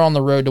 they're on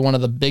the road to one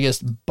of the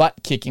biggest butt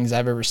kickings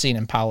I've ever seen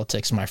in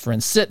politics, my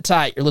friends. Sit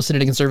tight. You're listening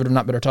to Conservative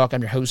Not Bitter Talk.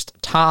 I'm your host,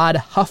 Todd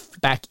Huff.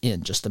 Back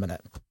in just a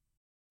minute.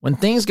 When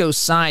things go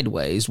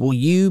sideways, will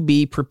you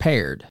be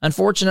prepared?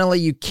 Unfortunately,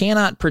 you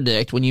cannot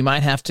predict when you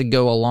might have to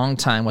go a long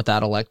time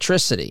without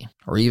electricity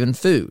or even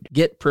food.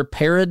 Get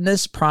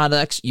preparedness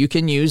products you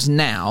can use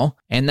now,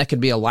 and that could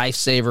be a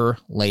lifesaver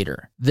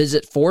later.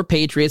 Visit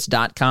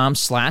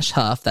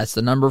 4patriots.com/Huff. That's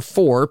the number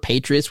 4,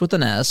 Patriots with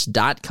an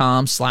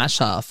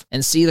S.com/Huff,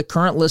 and see the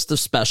current list of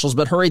specials.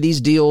 But hurry,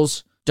 these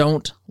deals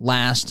don't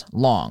last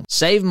long.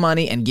 Save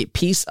money and get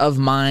peace of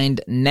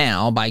mind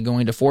now by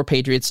going to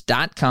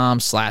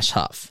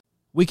 4patriots.com/Huff.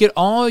 We could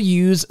all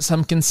use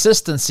some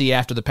consistency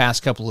after the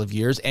past couple of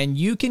years, and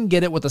you can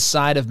get it with a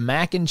side of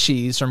mac and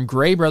cheese from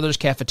Gray Brothers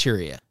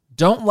Cafeteria.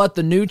 Don't let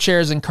the new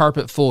chairs and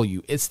carpet fool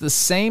you. It's the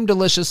same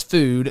delicious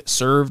food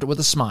served with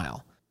a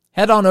smile.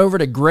 Head on over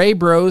to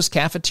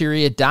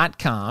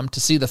graybroscafeteria.com to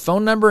see the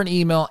phone number and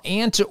email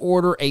and to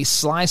order a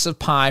slice of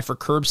pie for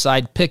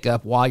curbside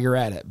pickup while you're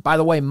at it. By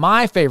the way,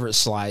 my favorite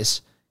slice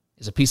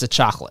is a piece of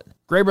chocolate.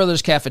 Gray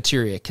Brothers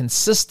Cafeteria,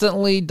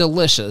 consistently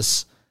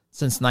delicious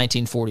since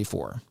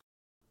 1944.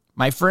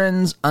 My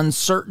friends,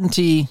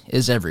 uncertainty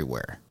is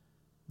everywhere.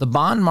 The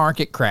bond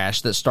market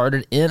crash that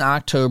started in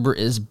October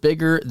is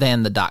bigger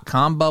than the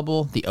dot-com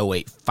bubble, the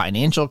 2008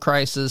 financial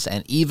crisis,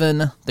 and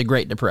even the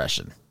Great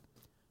Depression.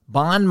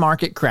 Bond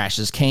market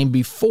crashes came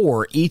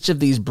before each of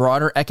these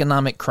broader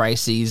economic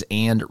crises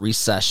and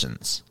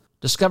recessions.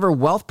 Discover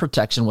wealth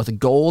protection with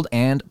gold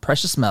and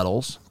precious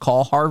metals.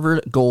 Call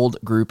Harvard Gold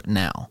Group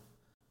now.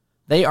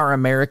 They are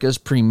America's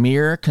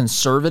premier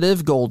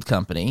conservative gold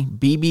company,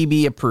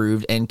 BBB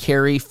approved, and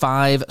carry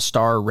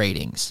 5-star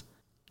ratings.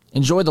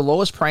 Enjoy the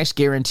lowest price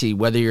guarantee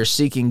whether you're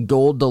seeking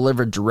gold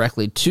delivered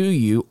directly to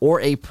you or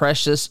a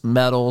precious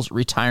metals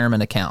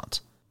retirement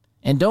account.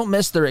 And don't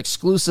miss their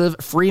exclusive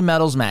free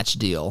metals match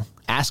deal.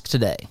 Ask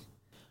today.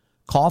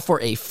 Call for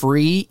a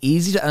free,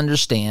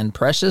 easy-to-understand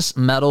precious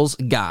metals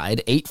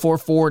guide,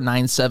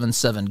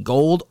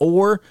 844-977-GOLD,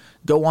 or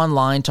go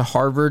online to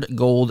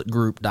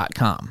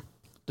harvardgoldgroup.com.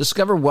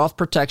 Discover wealth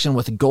protection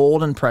with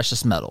gold and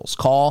precious metals.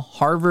 Call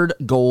Harvard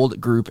Gold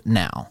Group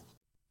now.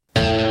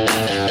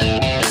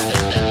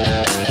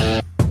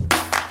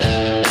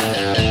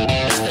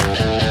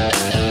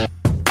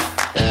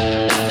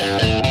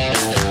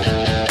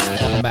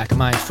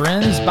 My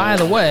friends, by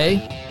the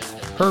way,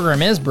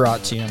 program is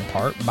brought to you in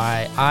part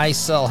by I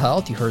Sell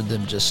Health. You heard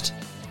them just,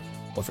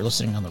 well, if you're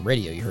listening on the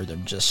radio, you heard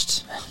them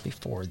just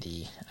before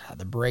the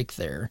break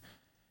there.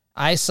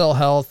 I Sell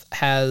Health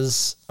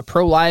has a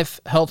pro-life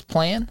health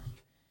plan.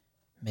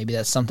 Maybe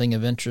that's something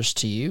of interest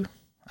to you.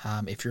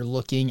 If you're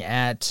looking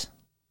at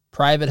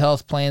private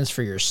health plans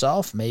for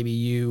yourself, maybe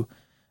you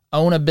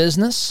own a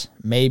business,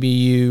 maybe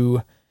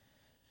you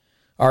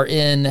are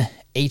in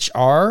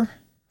HR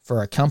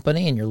for a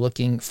company and you're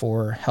looking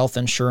for health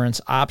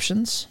insurance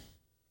options,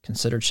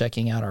 consider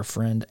checking out our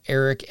friend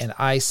Eric at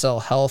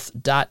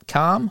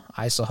isellhealth.com,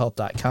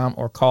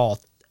 or call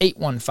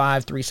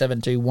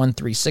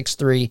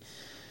 815-372-1363.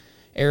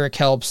 Eric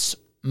helps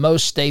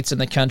most states in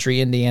the country.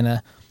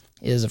 Indiana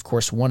is, of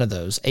course, one of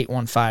those.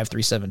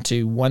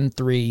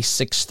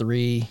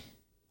 815-372-1363,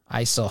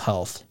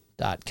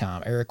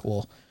 isellhealth.com.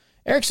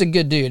 Eric's a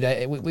good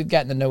dude. We've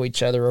gotten to know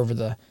each other over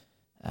the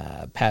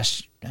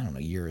past,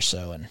 year or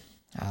so, and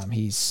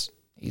he's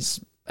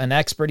an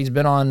expert. He's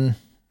been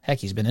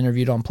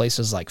interviewed on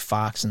places like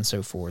Fox and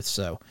so forth.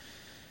 So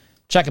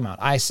check him out,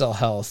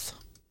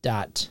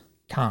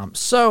 isellhealth.com.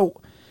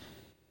 So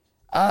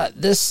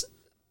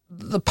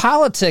the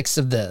politics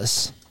of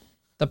this,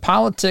 the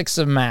politics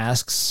of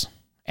masks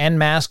and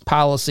mask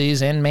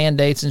policies and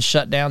mandates and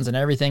shutdowns and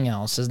everything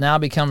else has now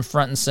become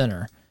front and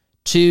center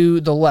to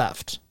the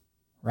left,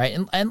 right?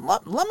 And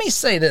let me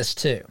say this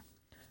too.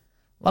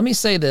 Let me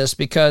say this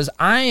because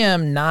I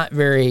am not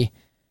very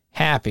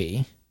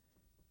happy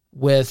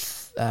with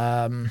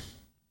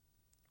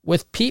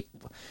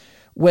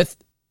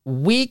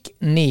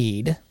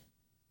weak-kneed,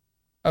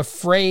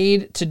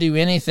 afraid to do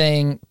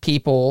anything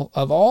people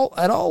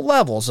at all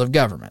levels of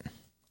government,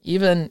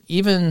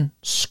 even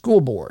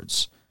school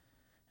boards.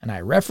 And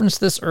I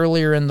referenced this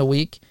earlier in the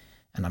week,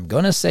 and I'm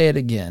going to say it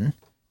again.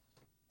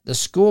 The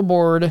school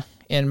board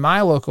in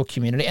my local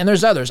community, and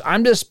there's others,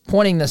 I'm just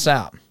pointing this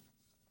out,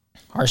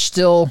 are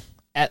still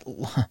at,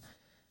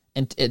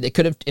 and it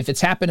could have, if it's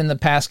happened in the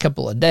past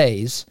couple of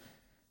days,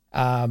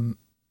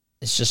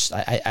 it's just,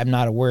 I'm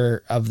not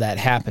aware of that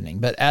happening.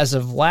 But as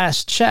of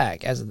last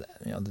check,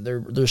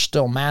 there's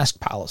still mask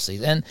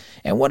policies. And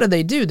what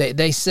do?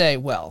 They say,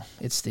 well,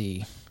 it's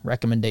the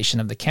recommendation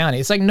of the county.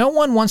 It's like no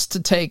one wants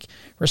to take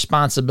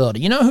responsibility.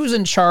 You know who's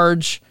in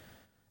charge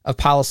of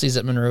policies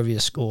at Monrovia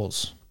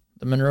schools?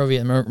 The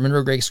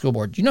Monroe-Gregg School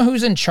Board. Do you know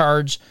who's in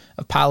charge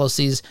of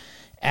policies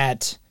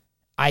at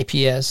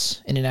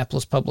IPS,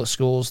 Indianapolis Public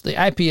Schools?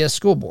 The IPS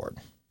School Board.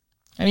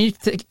 I mean,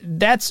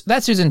 that's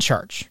who's in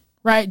charge,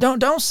 right?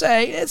 Don't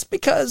say it's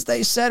because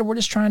they said we're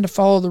just trying to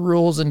follow the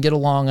rules and get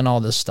along and all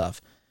this stuff.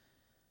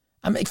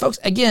 I mean, folks,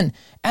 again,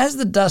 as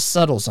the dust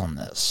settles on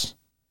this,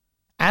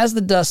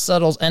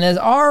 and it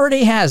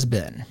already has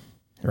been,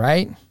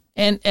 right?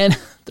 And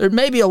there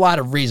may be a lot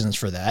of reasons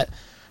for that.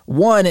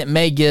 One, it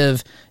may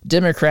give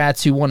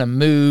Democrats who want to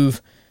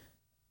move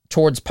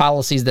towards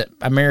policies that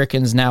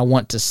Americans now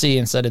want to see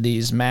instead of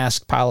these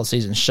mask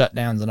policies and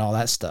shutdowns and all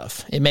that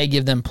stuff. It may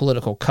give them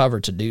political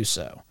cover to do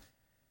so.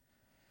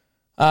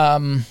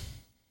 But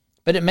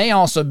it may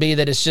also be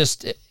that it's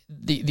just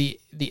the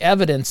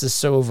evidence is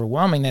so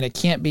overwhelming that it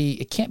can't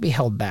be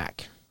held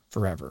back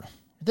forever.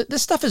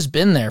 This stuff has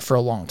been there for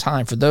a long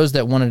time for those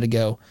that wanted to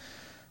go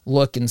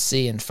look and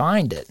see and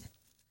find it.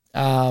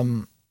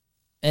 And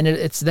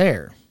it's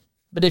there.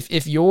 But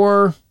if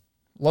your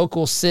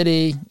local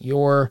city,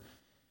 your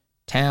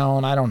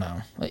town, I don't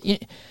know.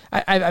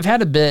 I've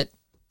had a bit,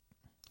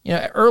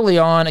 early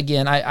on,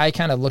 again, I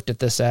kind of looked at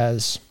this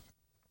as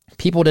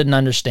people didn't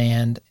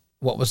understand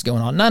what was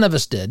going on. None of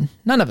us did.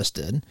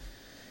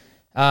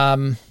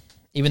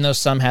 Even though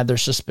some had their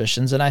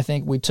suspicions. And I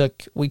think we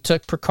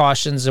took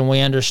precautions and we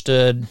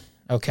understood,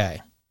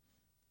 okay,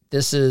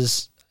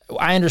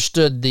 I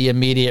understood the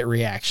immediate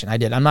reaction. I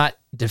did. I'm not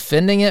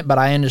defending it, but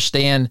I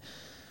understand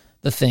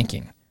the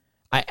thinking.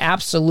 I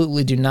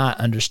absolutely do not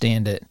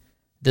understand it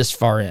this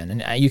far in.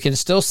 And you can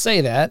still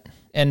say that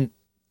and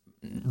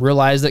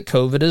realize that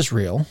COVID is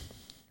real.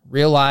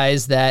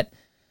 Realize that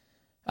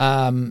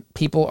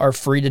people are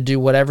free to do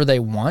whatever they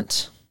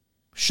want.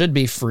 Should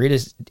be free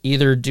to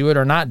either do it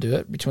or not do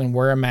it, between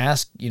wear a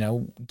mask,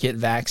 get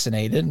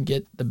vaccinated and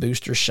get the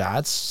booster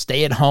shots,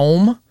 stay at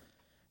home,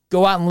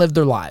 go out and live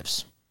their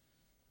lives.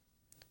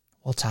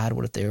 Well, Todd,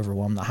 what if they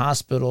overwhelm the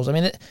hospitals? I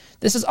mean,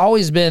 this has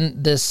always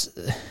been this.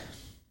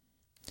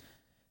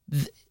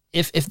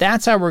 If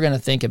that's how we're going to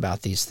think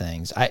about these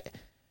things,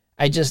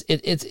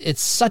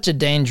 it's such a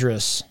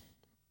dangerous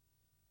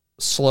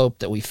slope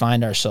that we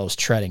find ourselves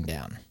treading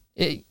down.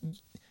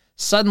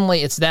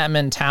 Suddenly, it's that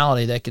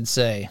mentality that could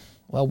say,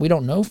 well, we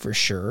don't know for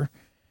sure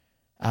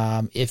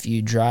if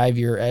you drive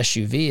your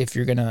SUV, if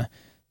you're going to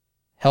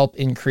help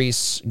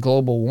increase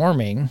global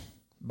warming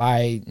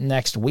by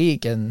next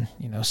week, and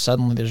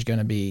suddenly there's going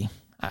to be.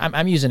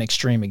 I'm using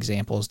extreme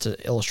examples to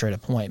illustrate a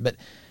point, but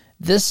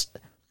this.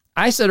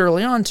 I said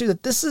early on too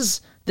that this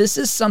is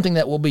something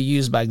that will be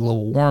used by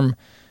global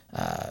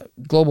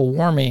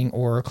warming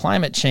or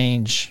climate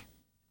change.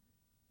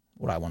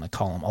 What I want to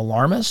call them,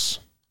 alarmists.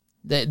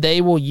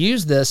 They will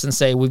use this and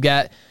say we've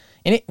got.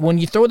 When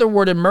you throw the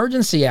word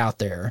emergency out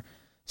there,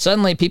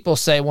 suddenly people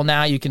say, well,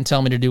 now you can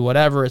tell me to do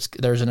whatever.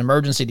 There's an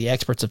emergency. The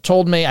experts have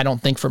told me. I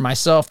don't think for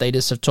myself. They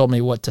just have told me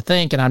what to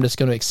think, and I'm just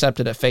going to accept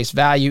it at face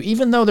value,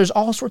 even though there's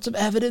all sorts of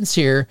evidence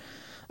here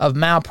of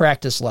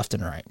malpractice left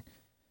and right.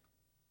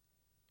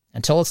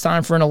 Until it's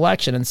time for an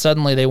election, and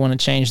suddenly they want to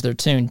change their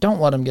tune.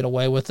 Don't let them get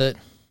away with it.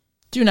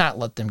 Do not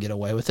let them get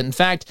away with it. In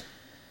fact,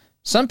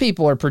 some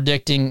people are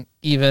predicting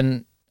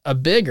even a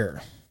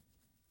bigger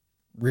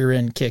rear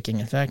end kicking.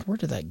 In fact, where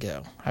did that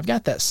go? I've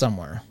got that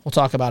somewhere. We'll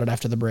talk about it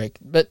after the break.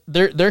 But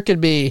there could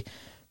be,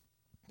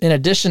 in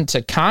addition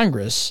to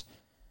Congress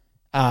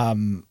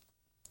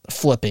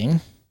flipping,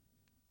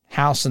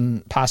 House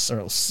and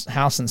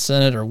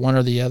Senate, or one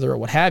or the other, or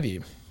what have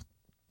you.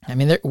 I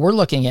mean, we're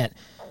looking at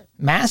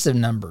massive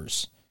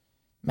numbers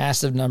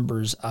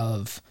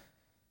of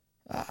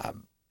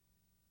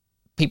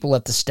people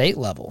at the state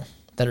level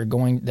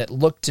that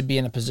look to be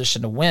in a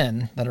position to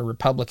win, that are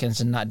Republicans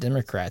and not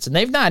Democrats. And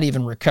they've not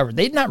even recovered.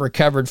 They've not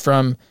recovered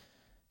from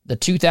the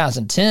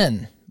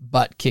 2010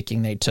 butt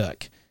kicking they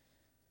took.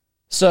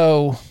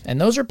 So, and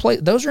those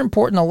are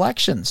important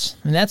elections.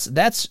 And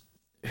that's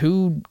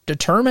who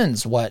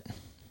determines what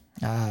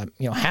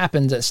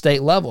happens at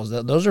state levels.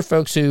 Those are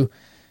folks who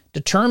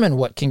determine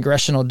what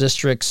congressional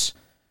districts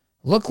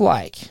look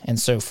like and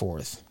so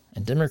forth.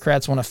 And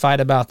Democrats want to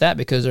fight about that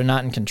because they're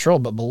not in control.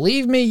 But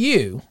believe me,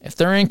 if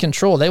they're in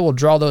control, they will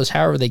draw those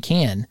however they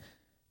can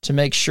to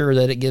make sure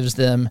that it gives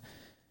them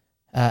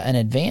an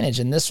advantage.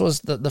 And this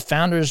was the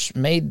founders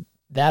made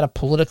that a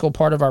political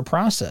part of our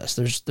process.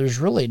 There's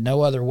really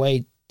no other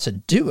way to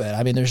do it.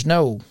 I mean, there's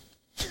no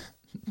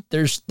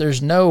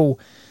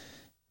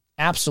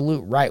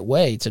absolute right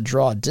way to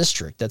draw a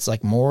district that's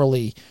like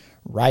morally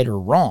right or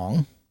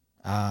wrong.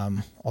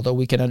 Although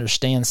we can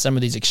understand some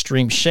of these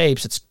extreme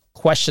shapes, it's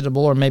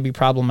questionable or maybe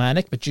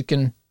problematic, but you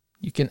can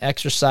You can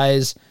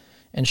exercise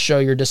and show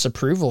your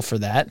disapproval for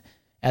that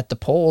at the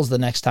polls the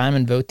next time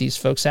and vote these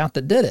folks out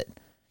that did it.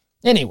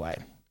 Anyway,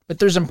 but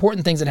there's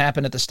important things that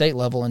happen at the state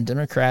level, and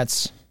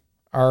Democrats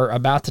are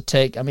about to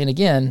take, I mean,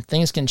 again,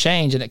 things can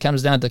change, and it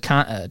comes down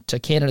to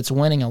candidates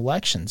winning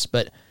elections,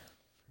 but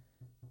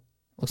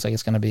looks like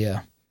it's going to be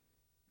a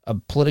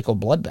political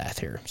bloodbath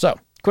here. So,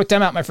 quick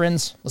time out, my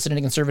friends. Listening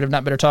to Conservative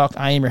Not Bitter Talk.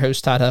 I am your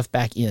host, Todd Huff,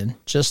 back in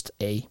just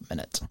a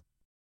minute.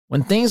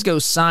 When things go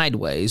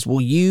sideways,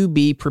 will you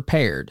be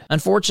prepared?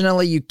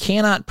 Unfortunately, you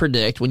cannot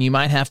predict when you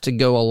might have to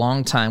go a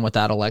long time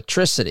without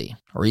electricity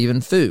or even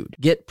food.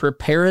 Get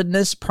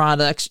preparedness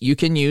products you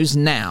can use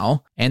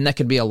now, and that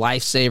could be a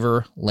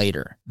lifesaver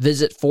later.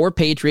 Visit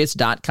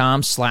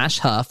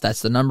 4patriots.com/Huff.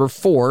 That's the number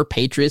 4,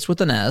 Patriots with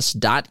an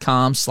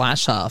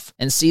S.com/Huff,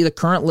 and see the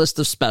current list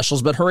of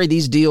specials. But hurry,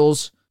 these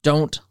deals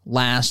don't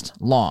last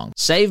long.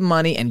 Save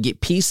money and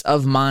get peace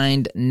of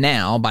mind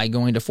now by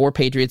going to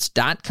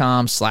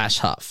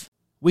 4patriots.com/Huff.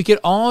 We could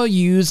all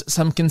use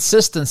some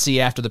consistency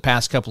after the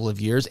past couple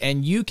of years,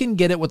 and you can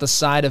get it with a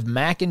side of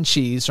mac and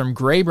cheese from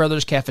Gray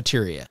Brothers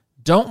Cafeteria.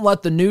 Don't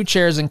let the new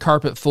chairs and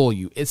carpet fool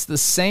you. It's the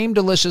same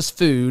delicious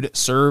food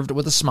served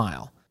with a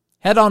smile.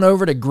 Head on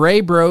over to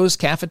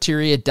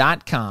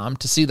graybroscafeteria.com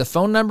to see the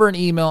phone number and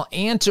email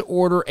and to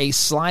order a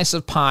slice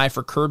of pie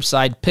for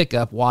curbside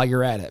pickup while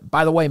you're at it.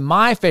 By the way,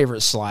 my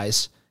favorite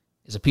slice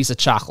is a piece of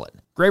chocolate.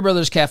 Gray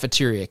Brothers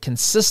Cafeteria,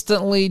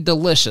 consistently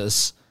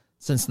delicious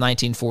since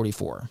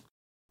 1944.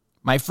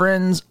 My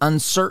friends,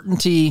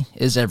 uncertainty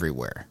is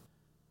everywhere.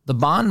 The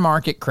bond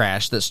market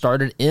crash that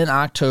started in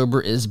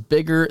October is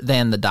bigger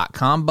than the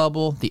dot-com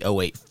bubble, the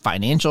 '08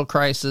 financial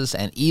crisis,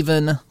 and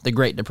even the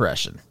Great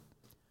Depression.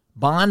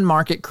 Bond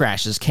market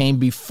crashes came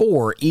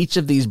before each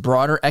of these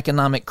broader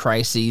economic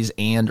crises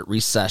and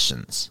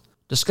recessions.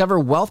 Discover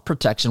wealth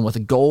protection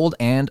with gold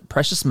and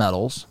precious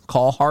metals.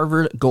 Call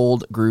Harvard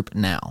Gold Group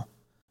now.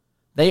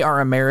 They are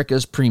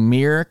America's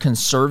premier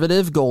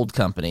conservative gold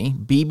company,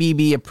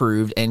 BBB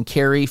approved, and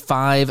carry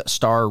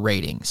 5-star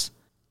ratings.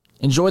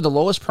 Enjoy the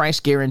lowest price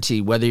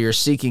guarantee whether you're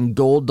seeking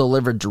gold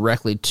delivered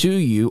directly to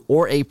you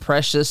or a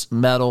precious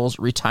metals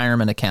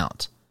retirement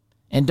account.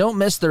 And don't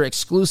miss their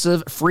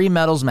exclusive free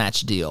metals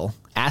match deal.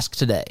 Ask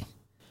today.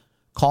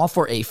 Call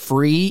for a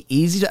free,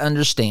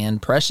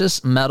 easy-to-understand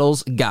precious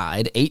metals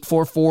guide,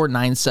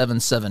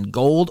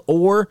 844-977-GOLD,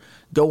 or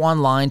go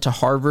online to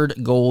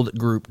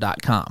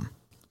harvardgoldgroup.com.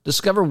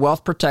 Discover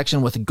wealth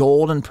protection with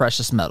gold and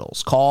precious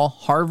metals. Call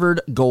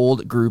Harvard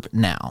Gold Group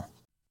now.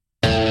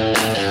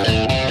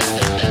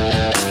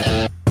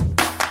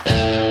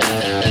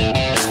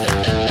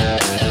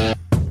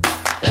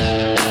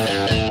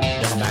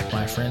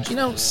 You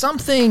know,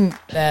 something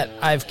that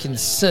I've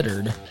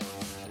considered,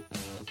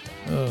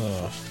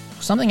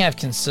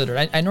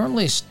 I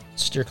normally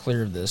steer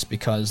clear of this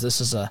because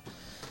this is a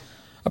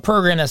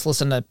program that's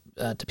listened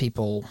to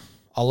people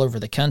all over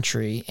the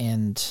country,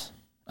 and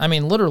I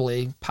mean,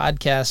 literally,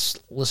 podcast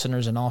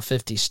listeners in all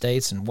 50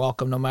 states, and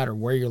welcome no matter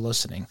where you're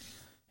listening.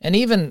 And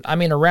even, I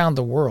mean, around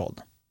the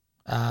world.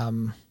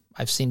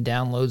 I've seen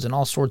downloads in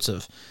all sorts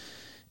of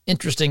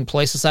interesting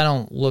places. I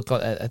don't look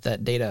at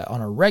that data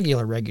on a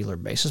regular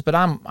basis, but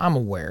I'm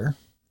aware.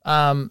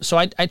 So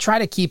I try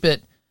to keep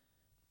it,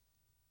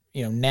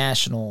 you know,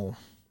 national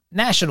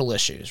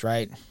issues,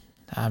 right?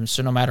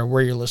 So no matter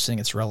where you're listening,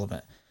 it's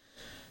relevant.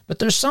 But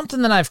there's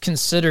something that I've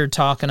considered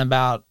talking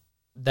about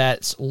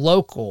that's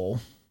local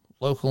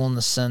in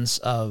the sense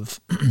of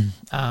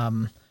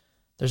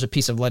there's a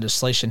piece of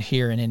legislation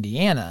here in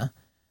Indiana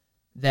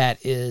that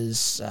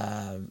is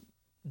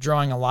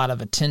drawing a lot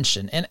of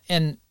attention.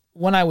 And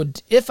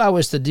if I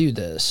was to do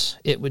this,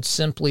 it would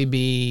simply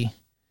be,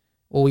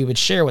 well, we would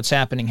share what's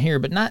happening here,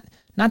 but not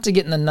to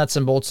get in the nuts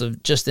and bolts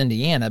of just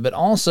Indiana, but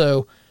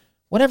also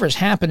whatever's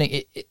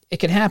happening, it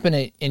could happen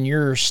in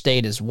your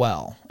state as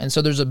well. And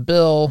so there's a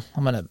bill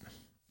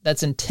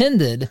that's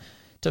intended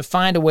to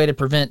find a way to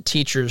prevent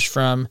teachers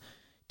from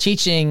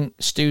teaching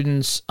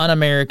students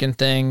un-American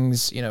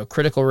things, you know,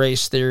 critical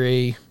race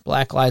theory,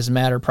 Black Lives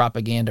Matter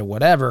propaganda,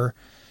 whatever,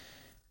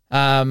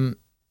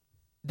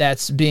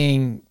 that's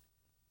being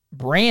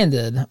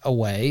branded a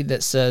way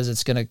that says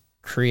it's going to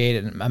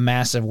create a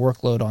massive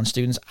workload on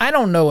students. I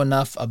don't know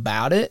enough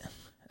about it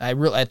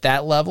at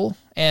that level.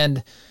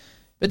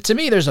 But to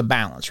me, there's a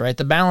balance, right?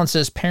 The balance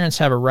is parents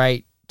have a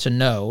right to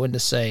know and to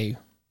say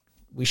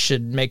we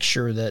should make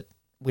sure that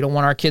we don't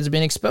want our kids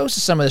being exposed to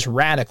some of this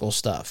radical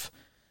stuff.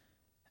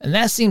 And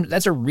that's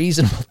a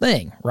reasonable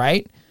thing,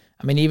 right?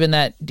 I mean, even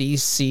that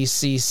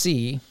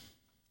DCCC,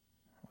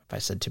 if I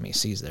said too many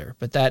C's there,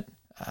 but that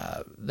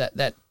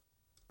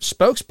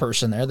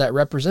spokesperson there, that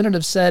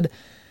representative said,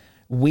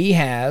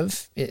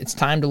 it's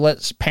time to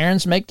let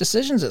parents make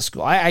decisions at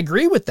school. I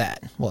agree with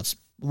that. Well, it's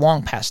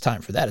long past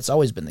time for that. It's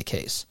always been the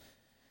case.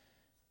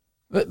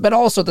 But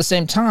also at the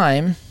same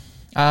time,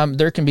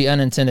 there can be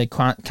unintended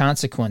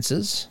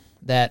consequences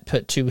that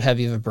put too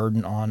heavy of a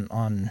burden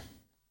on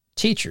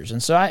teachers.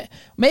 And so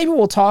maybe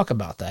we'll talk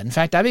about that. In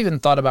fact, I've even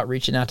thought about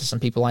reaching out to some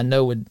people I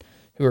know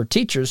who are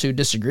teachers who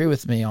disagree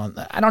with me on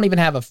that. I don't even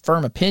have a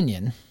firm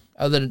opinion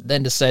other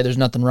than to say there's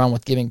nothing wrong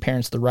with giving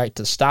parents the right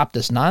to stop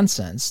this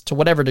nonsense to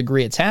whatever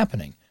degree it's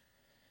happening,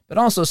 but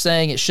also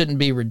saying it shouldn't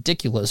be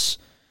ridiculous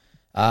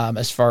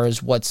as far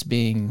as what's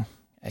being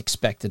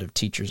expected of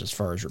teachers as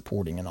far as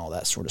reporting and all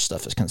that sort of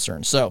stuff is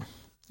concerned. So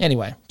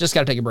anyway, just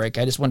got to take a break.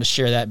 I just wanted to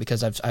share that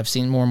because I've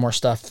seen more and more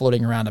stuff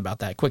floating around about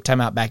that. Quick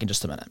time out, back in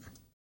just a minute.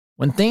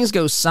 When things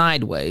go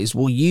sideways,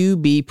 will you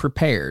be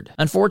prepared?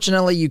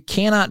 Unfortunately, you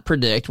cannot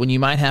predict when you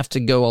might have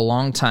to go a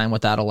long time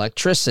without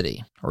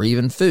electricity or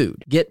even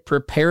food. Get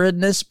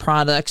preparedness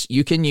products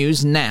you can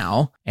use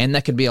now, and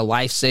that could be a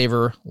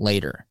lifesaver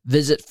later.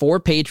 Visit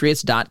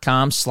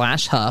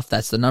 4patriots.com/Huff.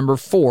 That's the number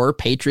 4,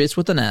 Patriots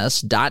with an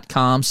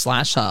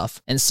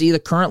S.com/Huff, and see the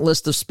current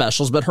list of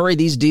specials. But hurry,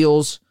 these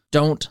deals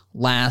don't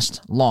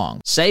last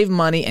long. Save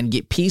money and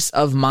get peace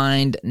of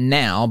mind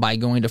now by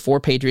going to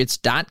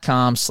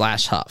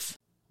 4patriots.com/Huff.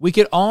 We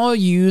could all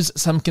use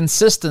some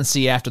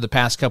consistency after the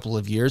past couple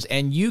of years,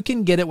 and you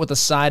can get it with a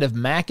side of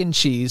mac and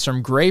cheese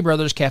from Gray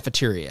Brothers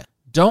Cafeteria.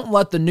 Don't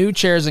let the new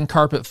chairs and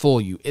carpet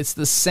fool you. It's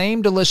the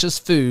same delicious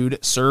food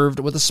served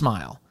with a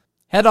smile.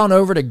 Head on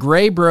over to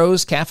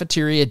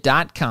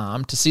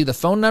graybroscafeteria.com to see the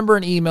phone number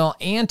and email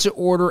and to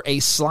order a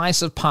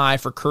slice of pie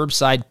for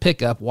curbside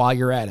pickup while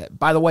you're at it.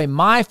 By the way,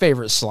 my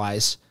favorite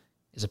slice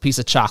is a piece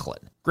of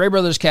chocolate. Gray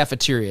Brothers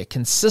Cafeteria,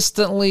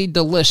 consistently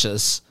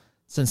delicious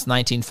since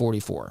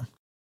 1944.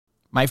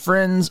 My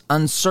friends,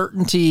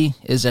 uncertainty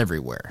is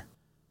everywhere.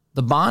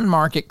 The bond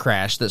market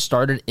crash that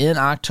started in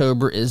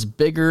October is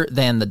bigger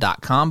than the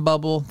dot-com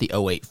bubble, the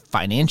 2008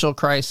 financial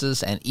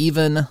crisis, and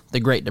even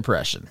the Great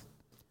Depression.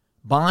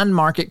 Bond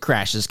market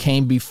crashes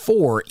came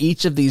before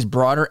each of these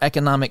broader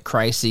economic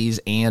crises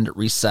and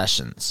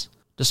recessions.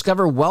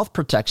 Discover wealth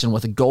protection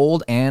with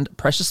gold and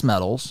precious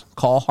metals.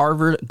 Call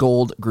Harvard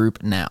Gold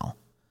Group now.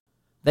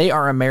 They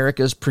are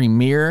America's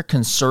premier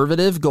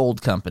conservative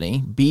gold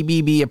company,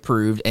 BBB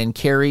approved, and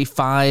carry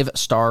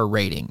 5-star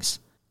ratings.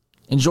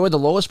 Enjoy the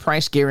lowest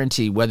price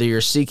guarantee whether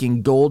you're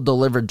seeking gold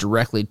delivered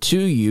directly to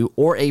you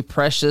or a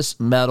precious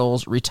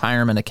metals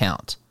retirement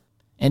account.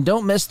 And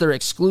don't miss their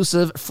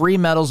exclusive free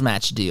metals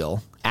match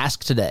deal.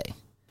 Ask today.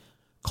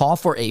 Call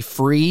for a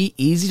free,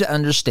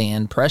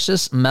 easy-to-understand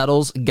precious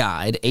metals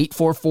guide,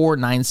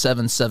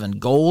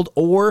 844-977-GOLD,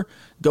 or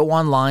go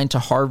online to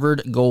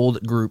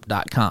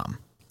harvardgoldgroup.com.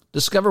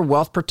 Discover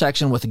wealth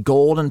protection with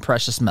gold and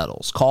precious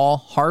metals. Call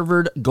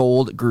Harvard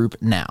Gold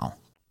Group now.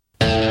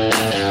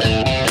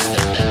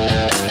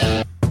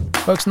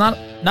 Folks, not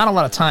a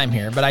lot of time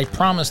here, but I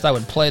promised I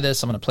would play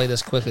this. I'm going to play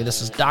this quickly.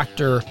 This is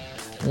Dr.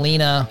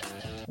 Lena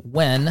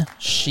Wen.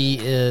 She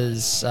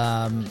is,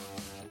 I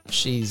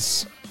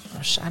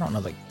don't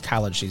know the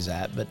college she's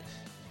at, but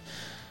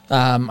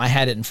I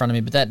had it in front of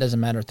me, but that doesn't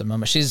matter at the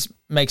moment. She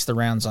makes the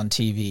rounds on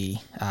TV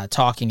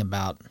talking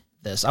about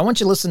this. I want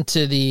you to listen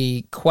to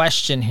the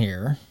question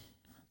here,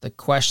 the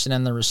question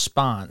and the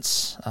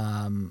response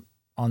on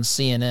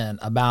CNN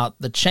about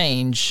the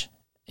change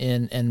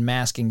in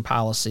masking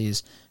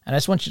policies, and I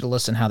just want you to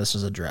listen how this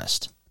was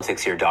addressed.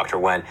 Here, Dr.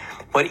 Wen,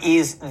 but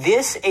is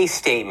this a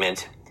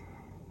statement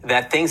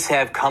that things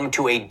have come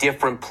to a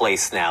different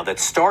place now, that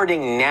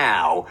starting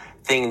now,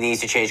 things need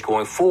to change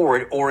going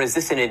forward, or is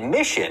this an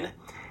admission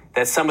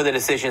that some of the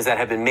decisions that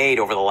have been made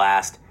over the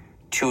last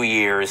 2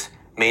 years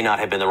may not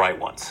have been the right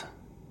ones?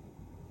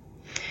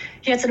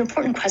 Yeah, it's an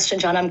important question,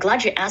 John. I'm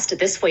glad you asked it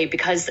this way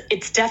because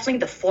it's definitely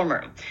the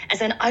former.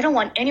 As in, I don't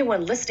want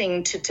anyone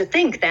listening to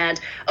think that,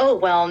 oh,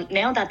 well,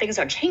 now that things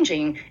are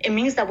changing, it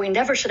means that we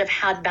never should have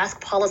had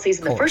mask policies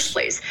in the first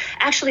place.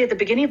 Actually, at the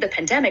beginning of the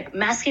pandemic,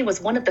 masking was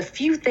one of the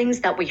few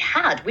things that we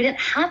had. We didn't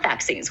have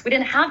vaccines. We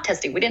didn't have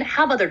testing. We didn't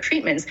have other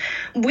treatments.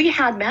 We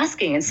had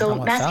masking. And so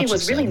masking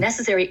was really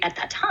necessary at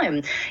that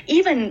time.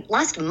 Even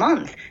last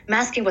month,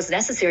 masking was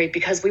necessary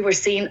because we were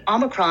seeing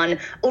Omicron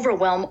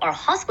overwhelm our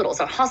hospitals.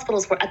 Our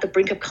hospitals were at the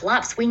brink of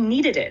collapse. We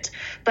needed it.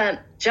 But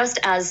just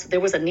as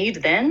there was a need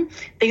then,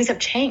 things have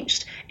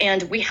changed.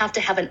 And we have to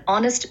have an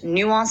honest,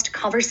 nuanced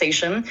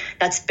conversation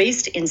that's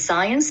based in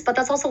science, but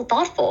that's also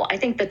thoughtful. I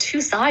think the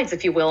two sides,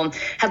 if you will,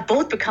 have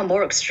both become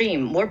more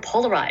extreme, more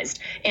polarized.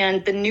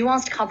 And the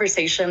nuanced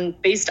conversation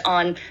based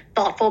on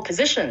thoughtful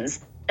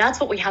positions, that's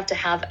what we have to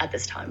have at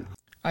this time.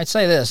 I'd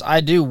say this, I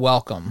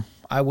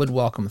would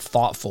welcome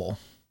thoughtful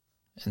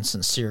and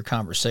sincere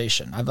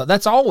conversation.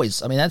 That's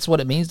what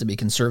it means to be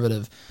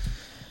conservative,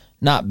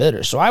 not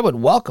bitter. So I would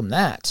welcome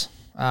that.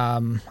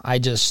 I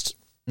just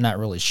not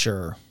really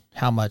sure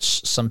how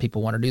much some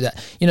people want to do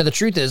that. You know, the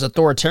truth is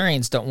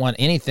authoritarians don't want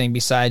anything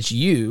besides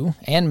you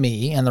and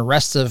me and the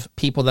rest of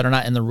people that are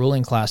not in the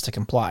ruling class to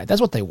comply.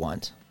 That's what they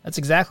want. That's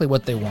exactly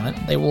what they want.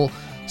 They will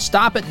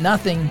stop at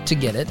nothing to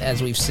get it,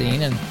 as we've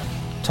seen, and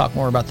talk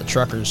more about the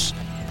truckers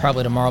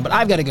probably tomorrow. But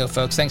I've got to go,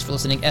 folks. Thanks for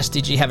listening.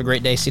 SDG, have a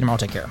great day. See you tomorrow.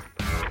 Take care.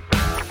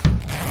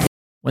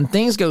 When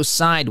things go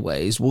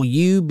sideways, will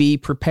you be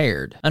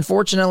prepared?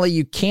 Unfortunately,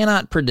 you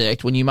cannot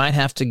predict when you might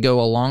have to go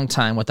a long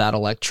time without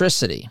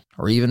electricity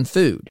or even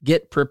food.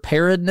 Get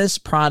preparedness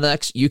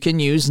products you can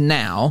use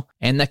now,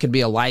 and that could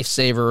be a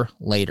lifesaver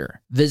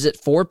later. Visit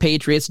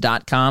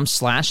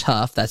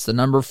 4patriots.com/Huff. That's the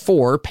number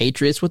 4,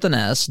 Patriots with an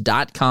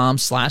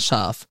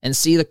S.com/Huff, and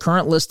see the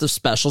current list of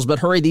specials. But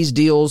hurry, these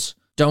deals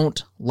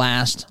don't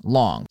last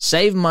long.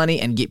 Save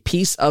money and get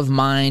peace of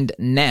mind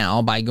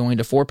now by going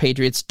to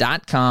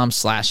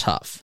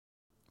 4patriots.com/Huff.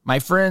 My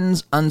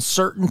friends,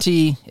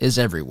 uncertainty is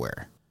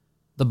everywhere.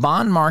 The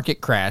bond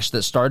market crash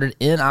that started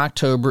in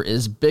October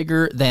is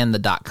bigger than the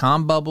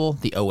dot-com bubble,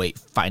 the 2008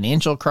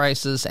 financial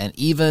crisis, and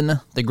even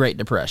the Great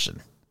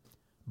Depression.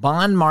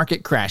 Bond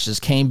market crashes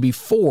came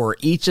before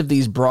each of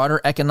these broader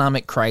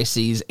economic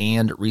crises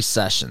and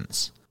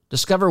recessions.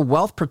 Discover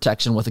wealth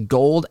protection with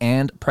gold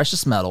and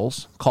precious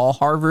metals. Call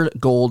Harvard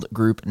Gold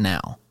Group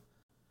now.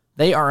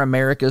 They are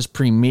America's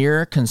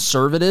premier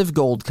conservative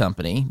gold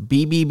company,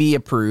 BBB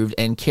approved,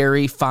 and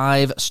carry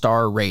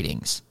 5-star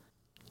ratings.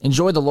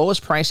 Enjoy the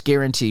lowest price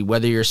guarantee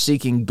whether you're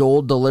seeking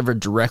gold delivered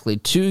directly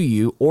to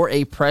you or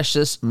a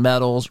precious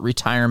metals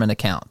retirement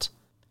account.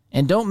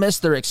 And don't miss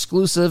their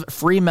exclusive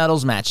free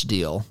metals match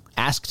deal.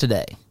 Ask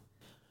today.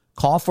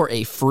 Call for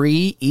a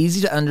free,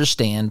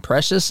 easy-to-understand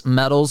precious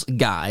metals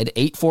guide,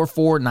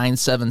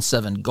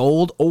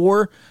 844-977-GOLD,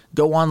 or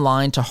go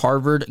online to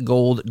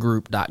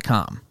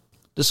harvardgoldgroup.com.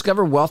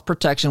 Discover wealth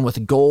protection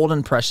with gold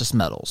and precious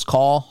metals.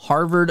 Call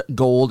Harvard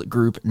Gold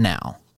Group now.